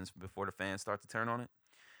 more seasons before the fans start to turn on it.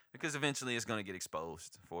 Because eventually it's going to get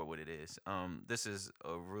exposed for what it is. This is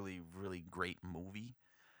a really, really great movie.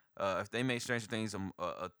 If they made Stranger Things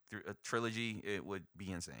a trilogy, it would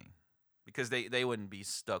be insane. Because they wouldn't be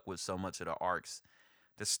stuck with so much of the arcs,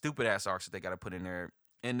 the stupid-ass arcs that they got to put in there.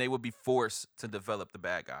 And they would be forced to develop the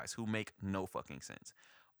bad guys who make no fucking sense.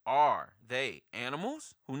 Are they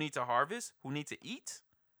animals who need to harvest, who need to eat?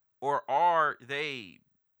 Or are they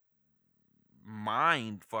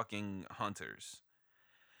mind fucking hunters?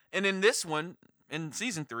 And in this one, in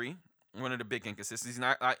season 3, one of the big inconsistencies.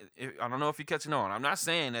 I don't know if you're catching on. I'm not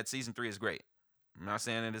saying that season 3 is great. I'm not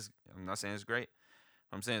saying it's great.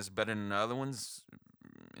 I'm saying it's better than the other ones.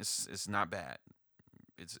 It's not bad.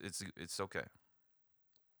 It's okay.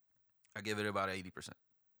 I give it about 80%.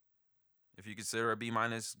 If you consider a B-,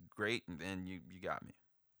 great, then you got me.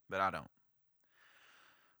 But I don't.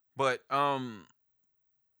 But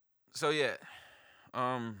so yeah.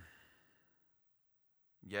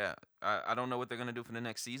 Yeah, I don't know what they're going to do for the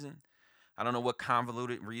next season. I don't know what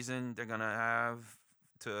convoluted reason they're going to have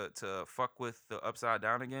to fuck with the Upside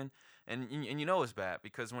Down again. And you know it's bad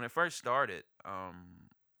because when it first started,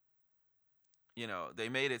 you know, they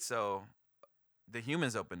made it so the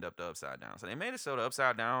humans opened up the Upside Down. So they made it so the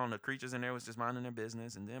Upside Down, the creatures in there was just minding their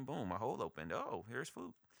business. And then, boom, a hole opened. Oh, here's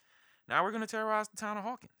food. Now we're going to terrorize the town of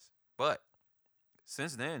Hawkins. But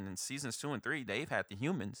since then, in seasons 2 and 3, they've had the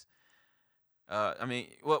humans.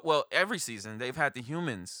 Every season, they've had the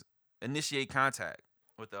humans initiate contact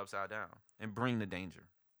with the Upside Down and bring the danger.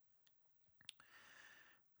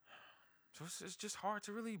 So it's just hard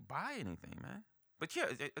to really buy anything, man. But yeah,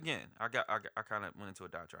 again, I kind of went into a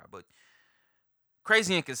diatribe, but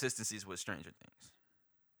crazy inconsistencies with Stranger Things.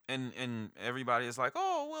 And everybody is like,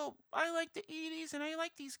 oh, well, I like the 80s and I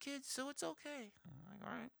like these kids, so it's okay. I'm like,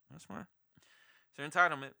 all right, that's fine. It's your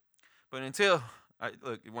entitlement. But until...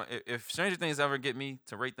 if Stranger Things ever get me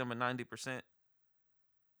to rate them a 90%,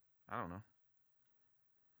 I don't know.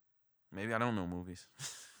 Maybe I don't know movies.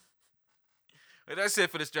 But that's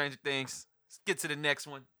it for the Stranger Things. Let's get to the next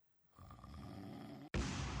one.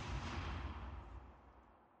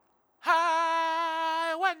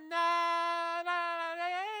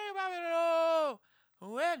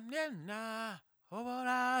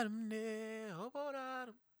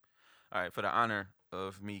 All right, for the honor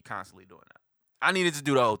of me constantly doing that, I needed to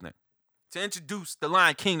do the whole thing to introduce the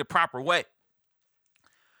Lion King the proper way.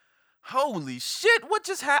 Holy shit, what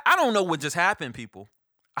just happened? I don't know what just happened, people.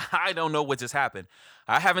 I don't know what just happened.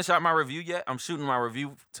 I haven't shot my review yet. I'm shooting my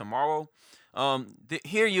review tomorrow.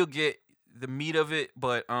 Here you'll get the meat of it,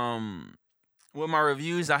 but with my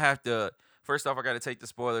reviews, I have to, first off, I got to take the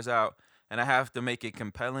spoilers out, and I have to make it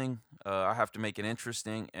compelling. I have to make it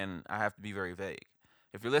interesting, and I have to be very vague.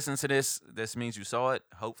 If you're listening to this means you saw it.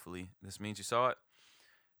 Hopefully, this means you saw it.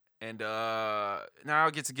 And now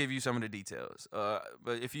I'll get to give you some of the details.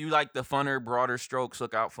 But if you like the funner, broader strokes,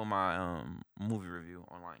 look out for my movie review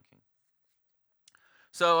on Lion King.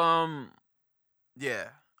 So, yeah.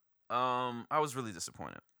 I was really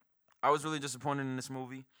disappointed. I was really disappointed in this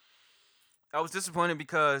movie. I was disappointed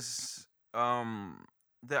because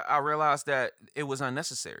that I realized that it was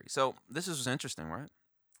unnecessary. So this is interesting, right?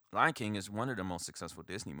 Lion King is one of the most successful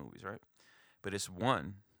Disney movies, right? But it's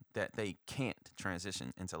one that they can't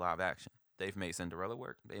transition into live action. They've made Cinderella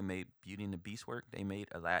work. They made Beauty and the Beast work. They made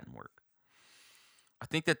Aladdin work. I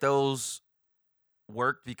think that those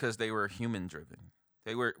worked because they were human driven.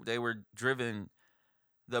 They were driven.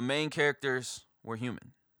 The main characters were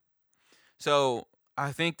human. So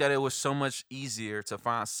I think that it was so much easier to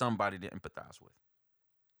find somebody to empathize with.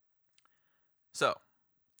 So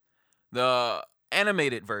the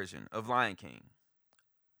animated version of Lion King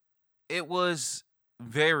it was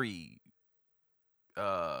very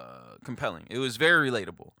compelling. It was very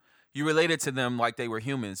relatable. You related to them like they were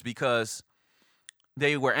humans because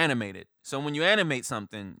they were animated. So when you animate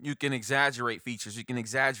something, you can exaggerate features, you can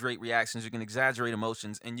exaggerate reactions, you can exaggerate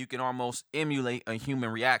emotions, and you can almost emulate a human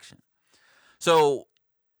reaction. So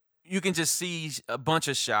you can just see a bunch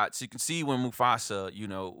of shots. You can see when Mufasa,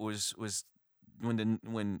 was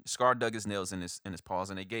when Scar dug his nails in his paws,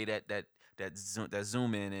 and they gave that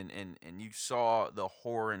zoom in, and you saw the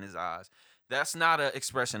horror in his eyes. That's not an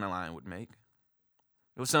expression a lion would make.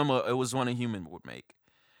 It was one a human would make,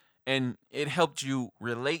 and it helped you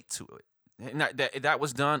relate to it. And that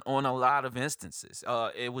was done on a lot of instances.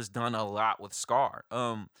 It was done a lot with Scar.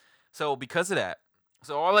 So because of that,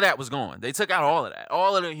 so all of that was gone. They took out all of that.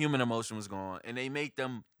 All of the human emotion was gone, and they made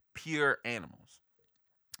them pure animals.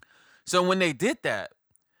 So when they did that,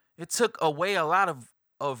 it took away a lot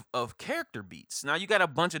of character beats. Now you got a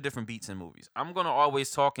bunch of different beats in movies. I'm gonna always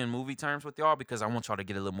talk in movie terms with y'all because I want y'all to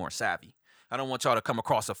get a little more savvy. I don't want y'all to come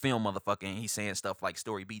across a film, motherfucker, and he's saying stuff like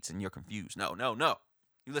story beats and you're confused. No.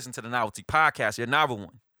 You listen to the Novelty Podcast, you're a novel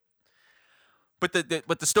one. But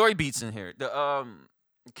the story beats in here, the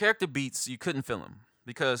character beats, you couldn't feel them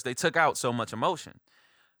because they took out so much emotion.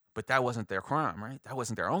 But that wasn't their crime, right? That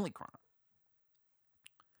wasn't their only crime.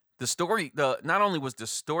 Not only was the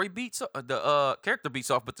story beats, the character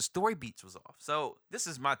beats off, but the story beats was off. So this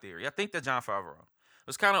is my theory. I think that Jon Favreau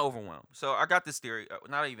was kind of overwhelmed. So I got this theory,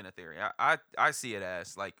 not even a theory. I see it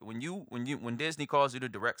as like when Disney calls you to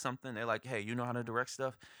direct something, they're like, hey, you know how to direct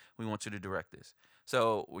stuff? We want you to direct this.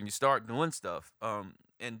 So when you start doing stuff,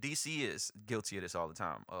 and DC is guilty of this all the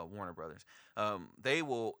time, Warner Brothers, they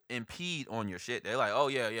will impede on your shit. They're like, oh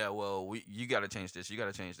yeah, well you got to change this, you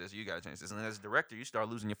got to change this, you got to change this, and as a director, you start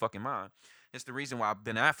losing your fucking mind. It's the reason why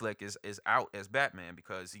Ben Affleck is out as Batman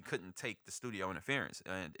because he couldn't take the studio interference,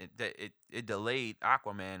 and it delayed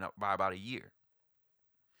Aquaman by about a year.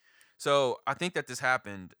 So I think that this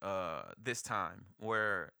happened this time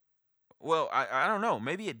where, well, I don't know,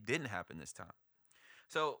 maybe it didn't happen this time.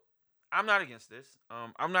 So I'm not against this.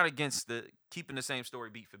 I'm not against the keeping the same story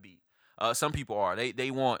beat for beat. Some people are.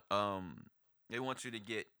 They want you to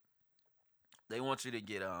get I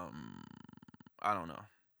don't know.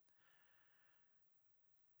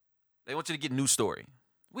 They want you to get new story.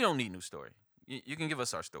 We don't need new story. You can give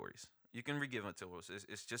us our stories. You can re-give them to us.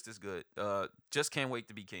 It's just as good. Just Can't Wait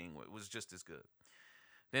to Be King was just as good.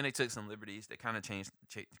 Then they took some liberties. They kind of changed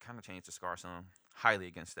the Scar song. Highly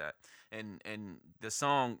against that. And the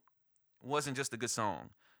song wasn't just a good song.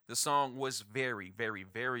 The song was very, very,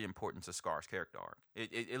 very important to Scar's character arc.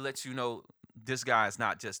 It lets you know this guy is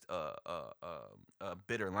not just a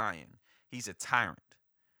bitter lion. He's a tyrant.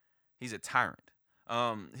 He's a tyrant.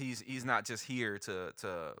 He's not just here to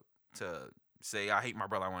say I hate my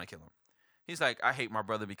brother, I want to kill him. He's like, I hate my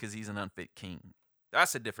brother because he's an unfit king.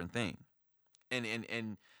 That's a different thing. And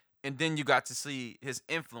then you got to see his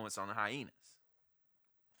influence on the hyenas.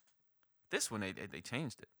 This one they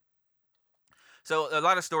changed it. So a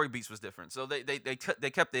lot of story beats was different. So they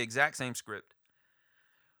kept the exact same script,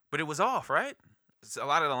 but it was off, right? A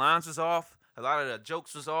lot of the lines was off. A lot of the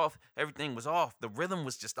jokes was off. Everything was off. The rhythm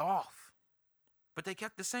was just off. But they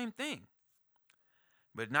kept the same thing.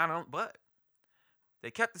 But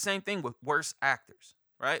they kept the same thing with worse actors,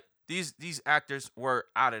 right? These actors were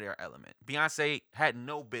out of their element. Beyonce had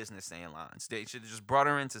no business saying lines. They should have just brought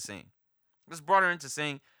her in to sing. Just brought her in to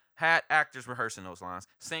sing. Had actors rehearsing those lines.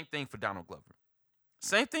 Same thing for Donald Glover.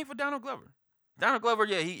 Donald Glover,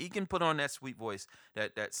 yeah, he can put on that sweet voice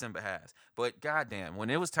that Simba has. But goddamn, when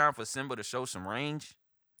it was time for Simba to show some range,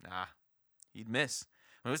 nah, he'd miss.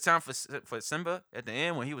 When it was time for Simba at the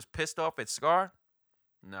end, when he was pissed off at Scar,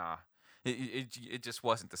 nah, it just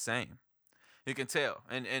wasn't the same. You can tell.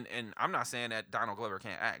 And I'm not saying that Donald Glover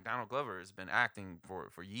can't act. Donald Glover has been acting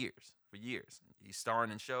for years. He's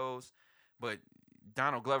starring in shows, but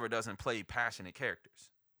Donald Glover doesn't play passionate characters.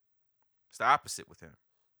 It's the opposite with him.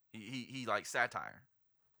 He likes satire.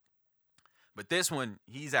 But this one,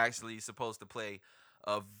 he's actually supposed to play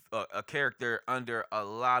a character under a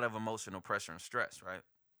lot of emotional pressure and stress, right?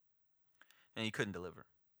 And he couldn't deliver.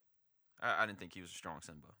 I didn't think he was a strong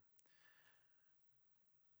Simba.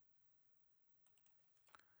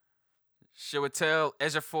 Chiwetel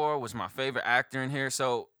Ejiofor was my favorite actor in here,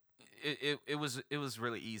 so it was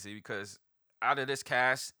really easy because out of this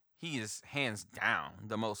cast, he is hands down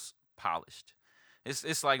the most polished.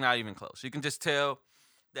 It's like not even close. You can just tell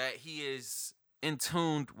that he is in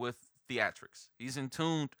tune with theatrics. He's in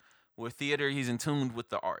tune with theater. He's in tune with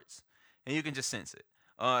the arts, and you can just sense it.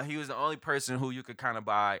 He was the only person who you could kind of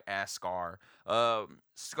buy as Scar.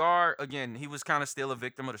 Scar, again, he was kind of still a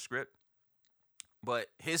victim of the script. but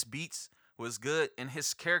his beats was good, and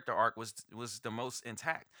his character arc was the most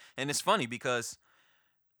intact. And it's funny because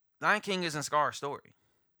Lion King isn't Scar's story,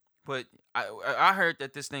 but I heard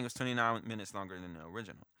that this thing was 29 minutes longer than the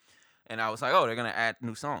original. And I was like, oh, they're gonna add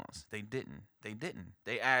new songs. They didn't. They didn't.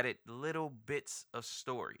 They added little bits of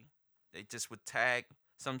story. They just would tag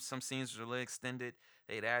some scenes were a little extended.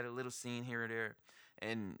 They'd add a little scene here or there,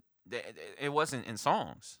 and it wasn't in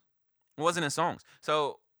songs. It wasn't in songs.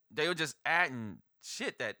 So they were just adding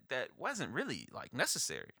shit that wasn't really like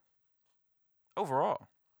necessary overall.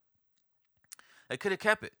 They could have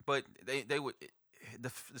kept it, but they would.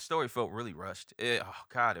 The story felt really rushed. Oh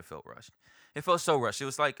God, it felt rushed. It felt so rushed. It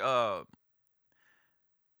was like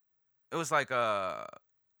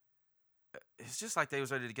it's just like they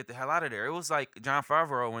was ready to get the hell out of there. It was like Jon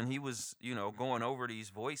Favreau when he was, going over these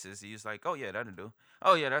voices. He was like, "Oh yeah, that'll do.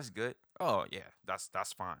 Oh yeah, that's good. Oh yeah, that's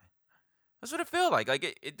fine." That's what it felt like. Like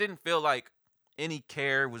it didn't feel like any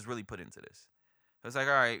care was really put into this. It was like,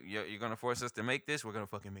 all right, you're gonna force us to make this. We're gonna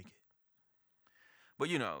fucking make it. But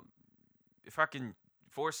if I can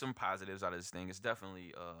force some positives out of this thing, it's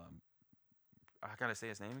definitely I gotta say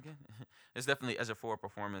his name again. It's definitely Ejiofor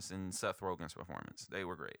performance and Seth Rogen's performance. They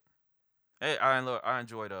were great. Hey, I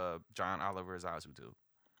enjoyed John Oliver's Azu too.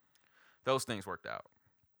 Those things worked out.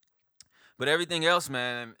 But everything else,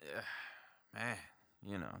 man,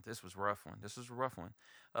 this was a rough one. This was a rough one.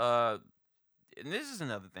 And this is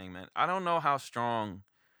another thing, man. I don't know how strong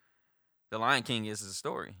The Lion King is as a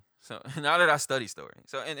story. So now that I study story,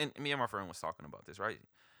 and me and my friend was talking about this, right?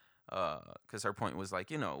 Because her point was like,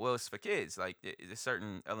 well, it's for kids. Like there's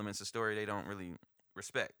certain elements of story they don't really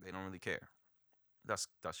respect. They don't really care. That's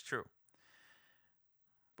true.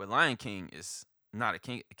 But Lion King is not a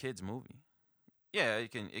kids movie. Yeah,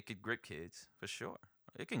 it could grip kids for sure.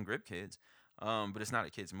 It can grip kids, but it's not a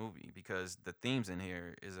kids movie because the themes in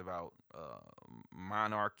here is about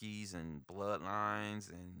monarchies and bloodlines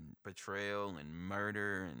and betrayal and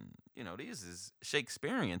murder and these is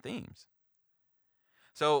Shakespearean themes.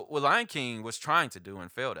 So what Lion King was trying to do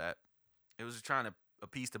and failed at, it was trying to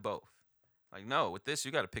appease to both. Like no, with this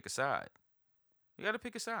you got to pick a side. You got to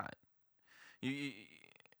pick a side. You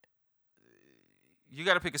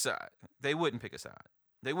got to pick a side. They wouldn't pick a side.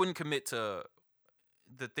 They wouldn't commit to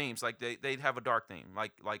the themes. Like they'd have a dark theme.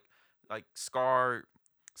 Like Scar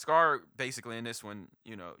basically in this one,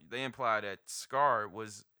 they imply that Scar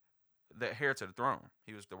was the heir to the throne.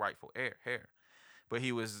 He was the rightful heir. But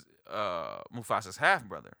he was Mufasa's half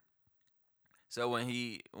brother. So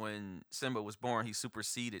when Simba was born, he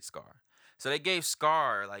superseded Scar. So they gave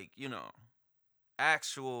Scar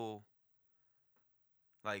actual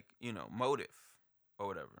motive or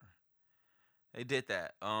whatever. They did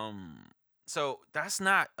that. So that's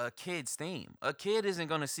not a kid's theme. A kid isn't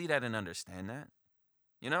gonna see that and understand that.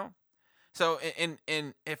 So and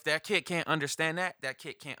if that kid can't understand that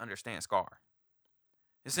kid can't understand Scar.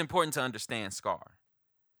 It's important to understand Scar.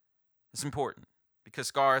 It's important because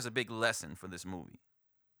Scar is a big lesson for this movie.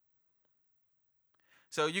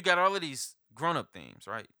 So you got all of these grown-up themes,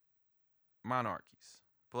 right? Monarchies,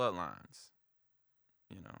 bloodlines,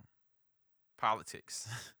 politics,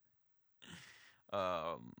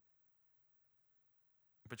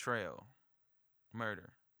 betrayal,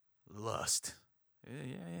 murder, lust.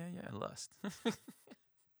 Yeah, lust.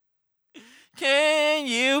 Can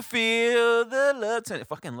you feel the lust?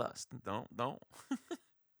 Fucking lust. Don't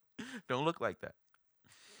don't look like that.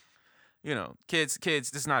 Kids.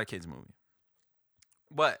 This is not a kids movie.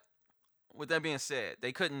 But with that being said,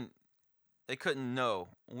 they couldn't know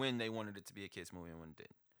when they wanted it to be a kids movie and when it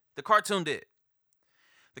didn't. The cartoon did.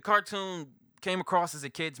 The cartoon came across as a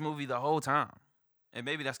kids movie the whole time, and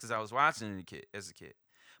maybe that's because I was watching it as a kid.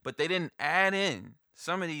 But they didn't add in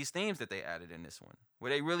some of these themes that they added in this one,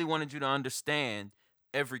 where they really wanted you to understand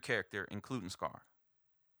every character, including Scar.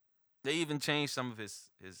 They even changed some of his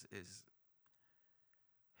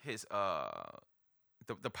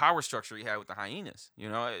the power structure he had with the hyenas. In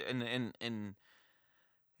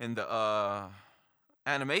the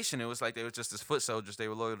animation, it was like they were just his foot soldiers. They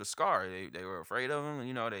were loyal to Scar. They were afraid of him.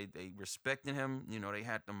 They respected him. They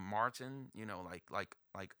had them marching. Like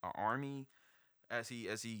an army, as he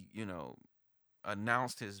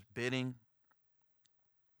announced his bidding.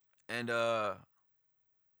 And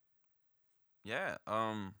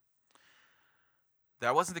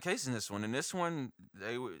that wasn't the case in this one. In this one,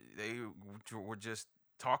 they were just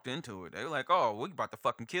talked into it. They were like, "Oh, we about to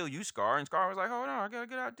fucking kill you, Scar." And Scar was like, "Hold on, I got a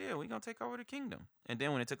good idea. We gonna take over the kingdom." And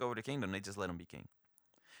then when they took over the kingdom, they just let him be king.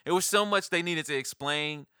 It was so much they needed to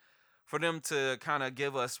explain for them to kind of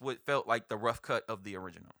give us what felt like the rough cut of the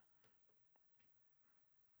original.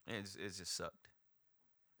 It just sucked.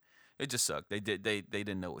 It just sucked. They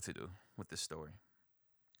didn't know what to do with this story.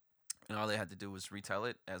 And all they had to do was retell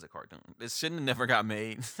it as a cartoon. This shouldn't have never got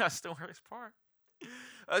made. That's the worst part.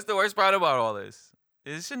 That's the worst part about all this.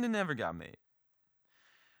 It shouldn't have never got made.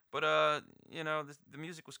 But the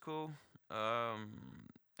music was cool. I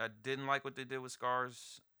didn't like what they did with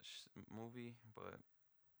Scar's movie, but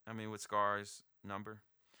I mean with Scar's number.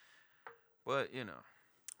 But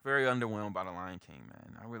very underwhelmed by The Lion King,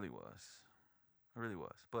 man. I really was.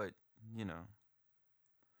 But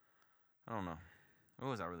I don't know. What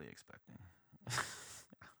was I really expecting?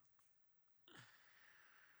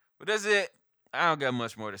 But that's it. I don't got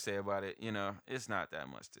much more to say about it. It's not that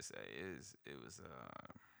much to say. It was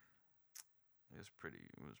pretty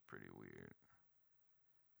weird.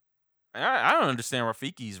 And I don't understand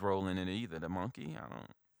Rafiki's role in it either. The monkey,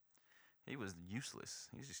 he was useless.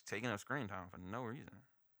 He's just taking up screen time for no reason.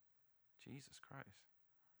 Jesus Christ.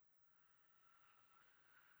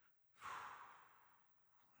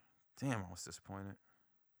 Damn, I was disappointed.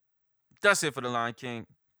 That's it for The Lion King.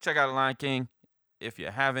 Check out The Lion King if you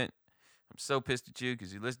haven't. I'm so pissed at you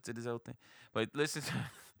because you listened to this whole thing. But listen to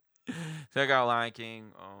check out Lion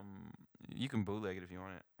King. You can bootleg it if you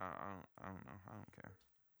want it. I don't know. I don't care.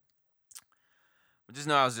 But just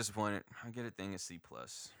know I was disappointed. I get a thing at C+.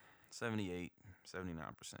 78,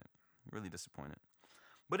 79%. Really disappointed.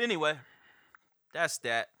 But anyway, that's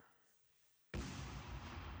that.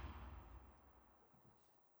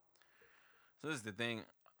 So this is the thing.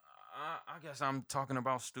 I guess I'm talking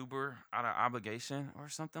about Stuber out of obligation or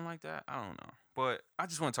something like that. I don't know. But I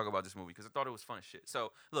just want to talk about this movie because I thought it was fun as shit.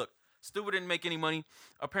 So, look, Stuber didn't make any money.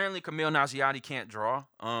 Apparently, Camille Najiyati can't draw.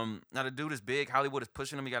 Now, the dude is big. Hollywood is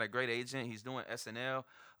pushing him. He got a great agent. He's doing SNL.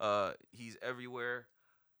 He's everywhere.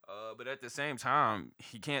 But at the same time,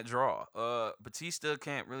 he can't draw. Batista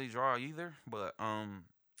can't really draw either. But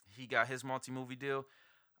he got his multi-movie deal.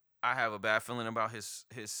 I have a bad feeling about his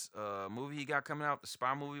movie he got coming out, the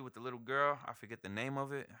spy movie with the little girl. I forget the name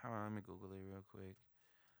of it. Hold on, let me Google it real quick.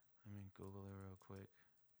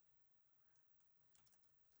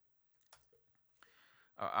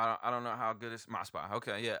 I don't know how good it's My Spy.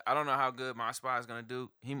 Okay, yeah. I don't know how good My Spy is going to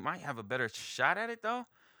do. He might have a better shot at it, though,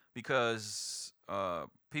 because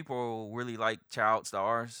people really like child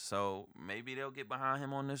stars. So maybe they'll get behind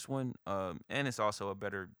him on this one. And it's also a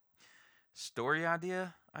better story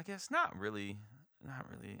idea, I guess. Not really.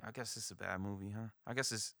 I guess it's a bad movie, huh? I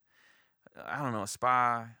guess it's, I don't know, a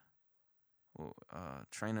spy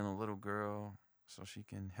training a little girl so she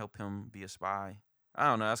can help him be a spy. I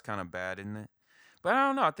don't know. That's kind of bad, isn't it? But I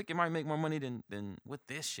don't know. I think it might make more money than what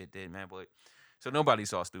this shit did, man. But so nobody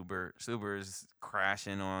saw Stuber. Stuber is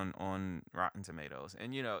crashing on Rotten Tomatoes,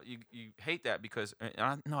 and you hate that because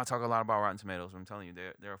I know I talk a lot about Rotten Tomatoes. But I'm telling you,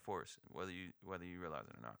 they're a force, whether you realize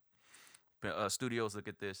it or not. But studios look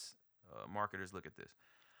at this, marketers look at this,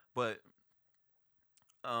 but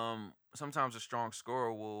sometimes a strong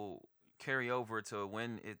score will carry over to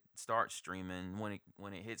when it starts streaming,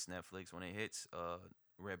 when it hits Netflix, when it hits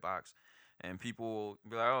Redbox. And people will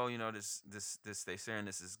be like, oh, this they saying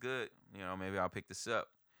this is good. Maybe I'll pick this up.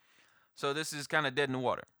 So this is kind of dead in the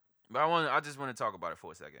water. But I just want to talk about it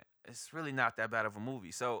for a second. It's really not that bad of a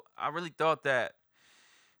movie. So I really thought that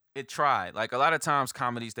it tried. Like a lot of times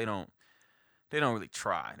comedies, they don't really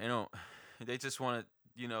try. They just want to,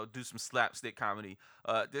 do some slapstick comedy.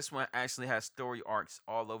 This one actually has story arcs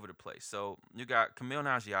all over the place. So you got Camille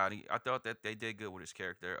Najiyati. I thought that they did good with his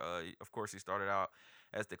character. Of course, he started out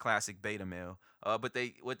as the classic beta male. But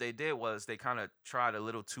what they did was they kind of tried a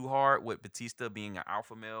little too hard with Batista being an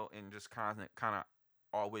alpha male and just kind of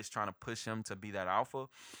always trying to push him to be that alpha.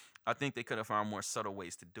 I think they could have found more subtle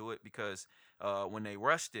ways to do it because when they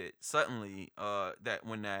rushed it suddenly,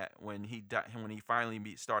 when he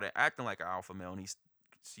finally started acting like an alpha male and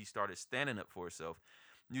he started standing up for himself,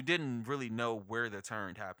 you didn't really know where the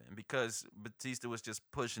turn happened because Batista was just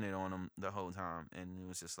pushing it on him the whole time, and it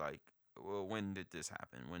was just like, well, when did this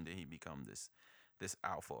happen? When did he become this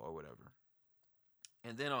alpha or whatever?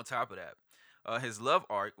 And then on top of that, his love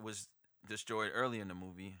arc was destroyed early in the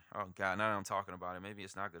movie. Oh God, now that I'm talking about it, maybe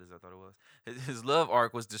it's not good as I thought it was. His love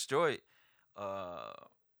arc was destroyed,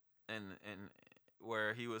 and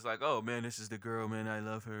where he was like, "Oh man, this is the girl, man. I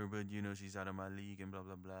love her, but she's out of my league and blah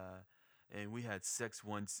blah blah." And we had sex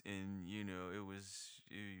once, and it was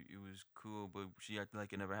cool, but she acted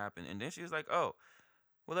like it never happened. And then she was like, "Oh,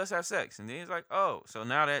 well, let's have sex." And then he's like, "Oh," so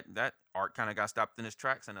now that arc kind of got stopped in his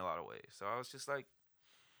tracks in a lot of ways. So I was just like,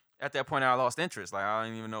 at that point, I lost interest. Like I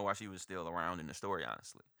didn't even know why she was still around in the story,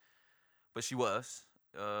 honestly. But she was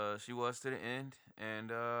to the end,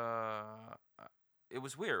 and it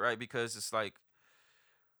was weird, right? Because it's like,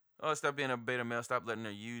 oh, stop being a beta male. Stop letting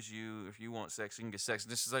her use you. If you want sex, you can get sex.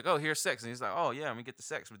 And this is like, oh, here's sex. And he's like, oh, yeah, I'm going to get the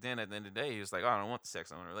sex. But then at the end of the day, he was like, oh, I don't want the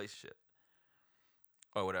sex. I want a relationship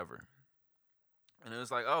or whatever. And it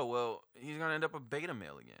was like, oh, well, he's going to end up a beta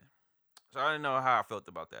male again. So I didn't know how I felt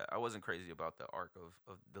about that. I wasn't crazy about the arc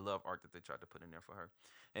of the love arc that they tried to put in there for her.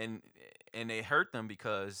 And they hurt them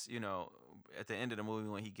because, you know, at the end of the movie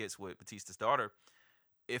when he gets with Batista's daughter,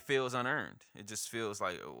 it feels unearned. It just feels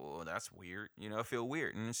like, oh, well, that's weird. You know, it feels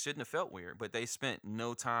weird. And it shouldn't have felt weird. But they spent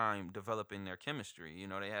no time developing their chemistry. You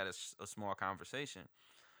know, they had a small conversation.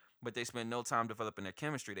 But they spent no time developing their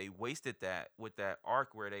chemistry. They wasted that with that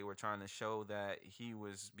arc where they were trying to show that he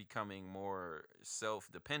was becoming more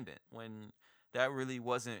self-dependent when that really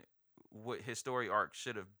wasn't what his story arc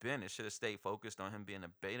should have been. It should have stayed focused on him being a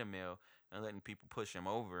beta male and letting people push him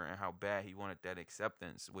over and how bad he wanted that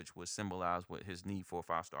acceptance, which was symbolized with his need for a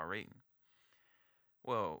 5-star rating.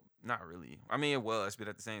 Well, not really. I mean, it was, but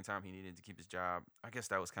at the same time, he needed to keep his job. I guess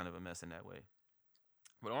that was kind of a mess in that way.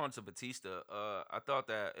 But on to Batista, I thought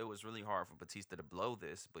that it was really hard for Batista to blow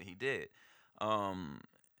this, but he did.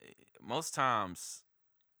 Most times,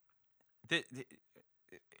 I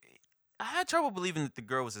had trouble believing that the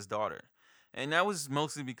girl was his daughter. And that was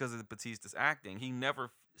mostly because of Batista's acting. He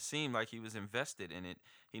never seemed like he was invested in it.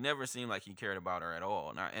 He never seemed like he cared about her at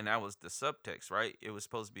all. And that was the subtext, right? It was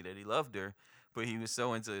supposed to be that he loved her, but he was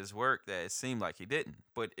so into his work that it seemed like he didn't.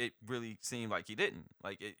 But it really seemed like he didn't.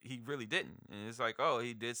 He really didn't. And it's like, oh,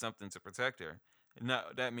 he did something to protect her. No,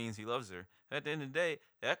 that means he loves her. At the end of the day,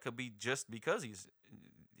 that could be just because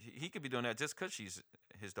he could be doing that just because she's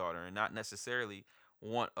his daughter and not necessarily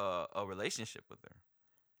want a relationship with her.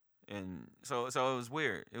 And so it was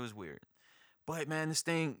weird. It was weird. But man, this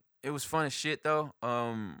thing, it was fun as shit though.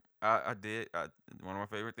 One of my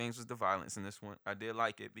favorite things was the violence in this one. I did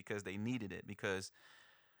like it because they needed it, because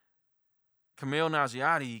Kumail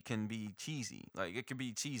Nanjiani can be cheesy. Like, it can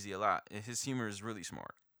be cheesy a lot. His humor is really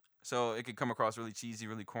smart. So it could come across really cheesy,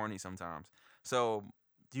 really corny sometimes. So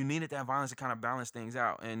you needed that violence to kind of balance things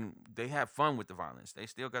out. And they had fun with the violence. They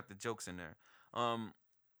still got the jokes in there.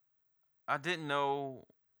 I didn't know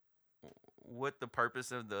what the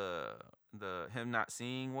purpose of the him not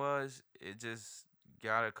seeing was. It just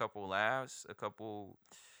got a couple laughs, a couple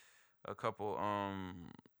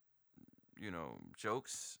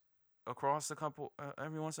jokes across a couple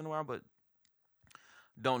every once in a while, but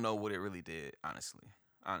don't know what it really did, honestly.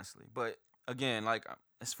 But again, like,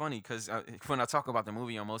 it's funny because when I talk about the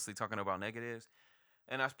movie, I'm mostly talking about negatives,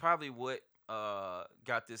 and that's probably what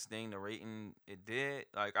got this thing the rating it did.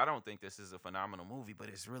 Like, I don't think this is a phenomenal movie, but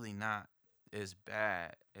it's really not as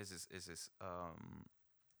bad as it's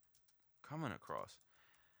coming across.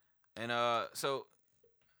 And so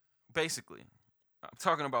basically, I'm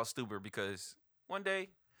talking about Stuber because one day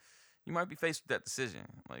you might be faced with that decision.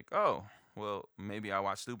 Like, oh, well, maybe I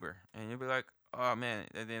watch Stuber, and you'll be like, oh man,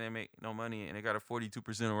 and then they make no money and they got a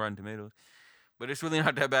 42% on Rotten Tomatoes. But it's really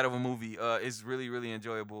not that bad of a movie. It's really, really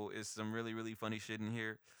enjoyable. It's some really, really funny shit in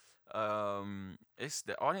here. It's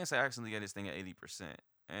the audience actually got this thing at 80%,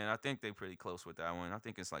 and I think they're pretty close with that one. I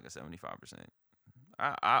think it's like a 75%.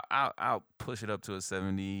 I'll push it up to a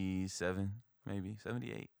 77, maybe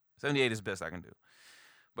 78. 78 is the best I can do,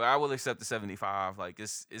 but I will accept the 75. Like,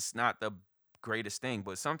 it's not the greatest thing,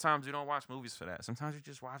 but sometimes you don't watch movies for that. Sometimes you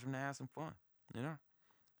just watch them to have some fun. You know,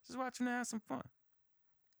 just watch them to have some fun.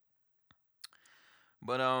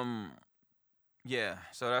 But yeah.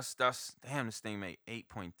 So that's damn. This thing made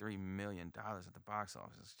 $8.3 million at the box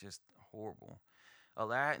office. It's just horrible.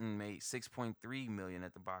 Aladdin made $6.3 million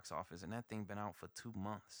at the box office, and that thing been out for 2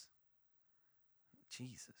 months.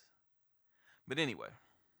 Jesus. But anyway,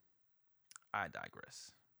 I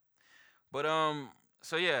digress. But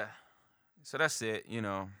so yeah, so that's it. You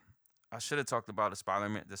know, I should have talked about the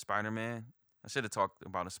Spider-Man. I should have talked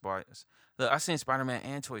about the Spider. Look, I seen Spider-Man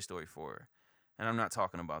and Toy Story 4, and I'm not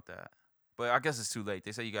talking about that. But I guess it's too late.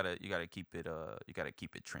 They say you gotta keep it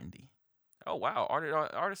trendy. Oh wow,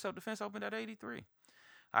 Art of Self-Defense opened at 83.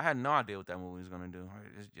 I had no idea what that movie was gonna do.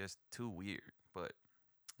 It's just too weird. But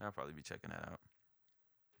I'll probably be checking that out.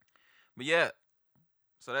 But yeah,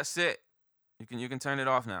 so that's it. You can turn it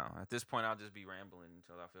off now. At this point, I'll just be rambling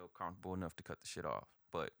until I feel comfortable enough to cut the shit off.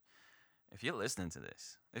 But if you're listening to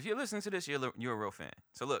this, you're a real fan.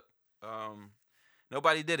 So look,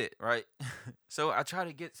 nobody did it, right? So I try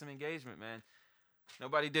to get some engagement, man.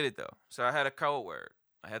 Nobody did it though. So I had a code word.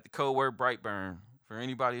 I had the code word Brightburn for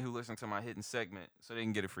anybody who listened to my hidden segment, so they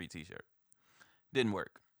can get a free T-shirt. Didn't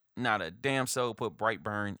work. Not a damn soul put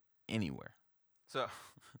Brightburn anywhere. So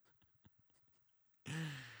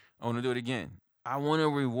I want to do it again. I want to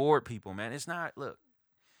reward people, man. It's not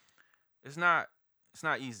It's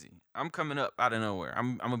not easy. I'm coming up out of nowhere.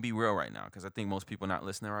 I'm gonna be real right now because I think most people not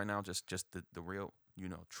listening right now, just the real,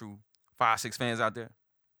 true 5-6 fans out there.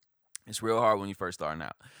 It's real hard when you first starting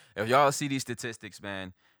out. If y'all see these statistics,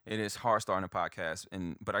 man, it is hard starting a podcast.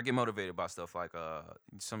 But I get motivated by stuff like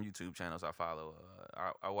some YouTube channels I follow.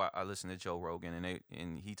 I listen to Joe Rogan,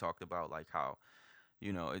 and he talked about like how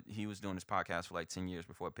he was doing this podcast for like 10 years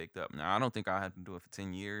before it picked up. Now I don't think I had to do it for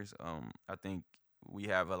 10 years. I think we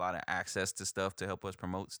have a lot of access to stuff to help us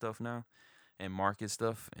promote stuff now and market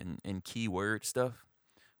stuff and keyword stuff.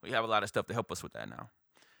 We have a lot of stuff to help us with that now.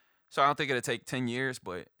 So I don't think it'll take 10 years,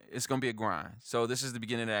 but it's going to be a grind. So this is the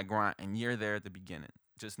beginning of that grind, and you're there at the beginning.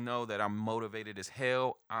 Just know that I'm motivated as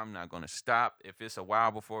hell. I'm not going to stop. If it's a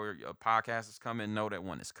while before a podcast is coming, know that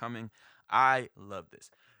one is coming. I love this.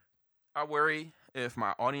 I worry if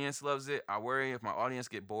my audience loves it. I worry if my audience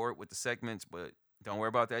get bored with the segments, but don't worry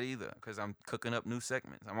about that either because I'm cooking up new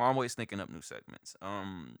segments. I'm always thinking up new segments.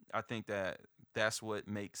 I think that's what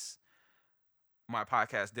makes my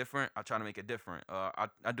podcast different. I try to make it different.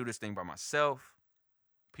 I do this thing by myself.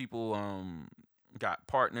 People got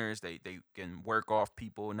partners. They can work off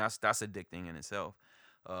people, and that's addicting in itself.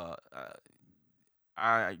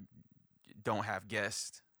 I don't have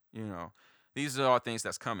guests. These are all things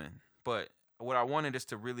that's coming. But what I wanted is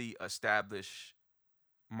to really establish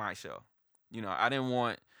my show. I didn't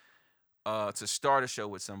want to start a show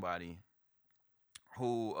with somebody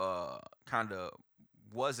who kind of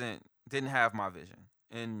didn't have my vision,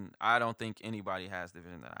 and I don't think anybody has the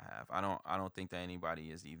vision that I have. I don't think that anybody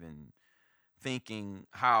is even thinking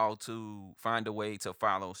how to find a way to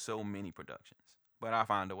follow so many productions. But I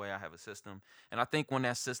find a way. I have a system, and I think when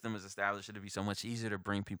that system is established, it'll be so much easier to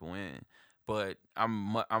bring people in. But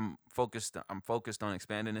I'm focused. I'm focused on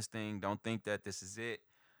expanding this thing. Don't think that this is it.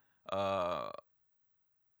 I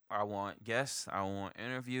want guests. I want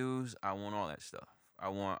interviews. I want all that stuff. I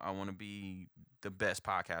want to be the best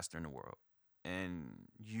podcaster in the world. And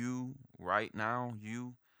you right now,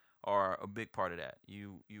 you are a big part of that.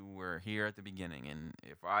 You were here at the beginning, and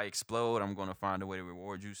if I explode, I'm going to find a way to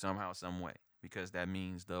reward you somehow, some way, because that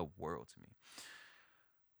means the world to me.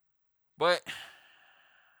 But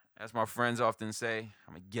as my friends often say,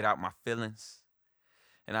 I'm going to get out my feelings.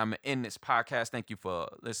 And I'm going to end this podcast. Thank you for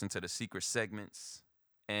listening to the secret segments.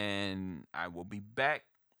 And I will be back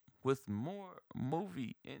with more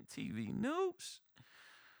movie and TV news.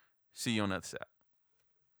 See you on the other side.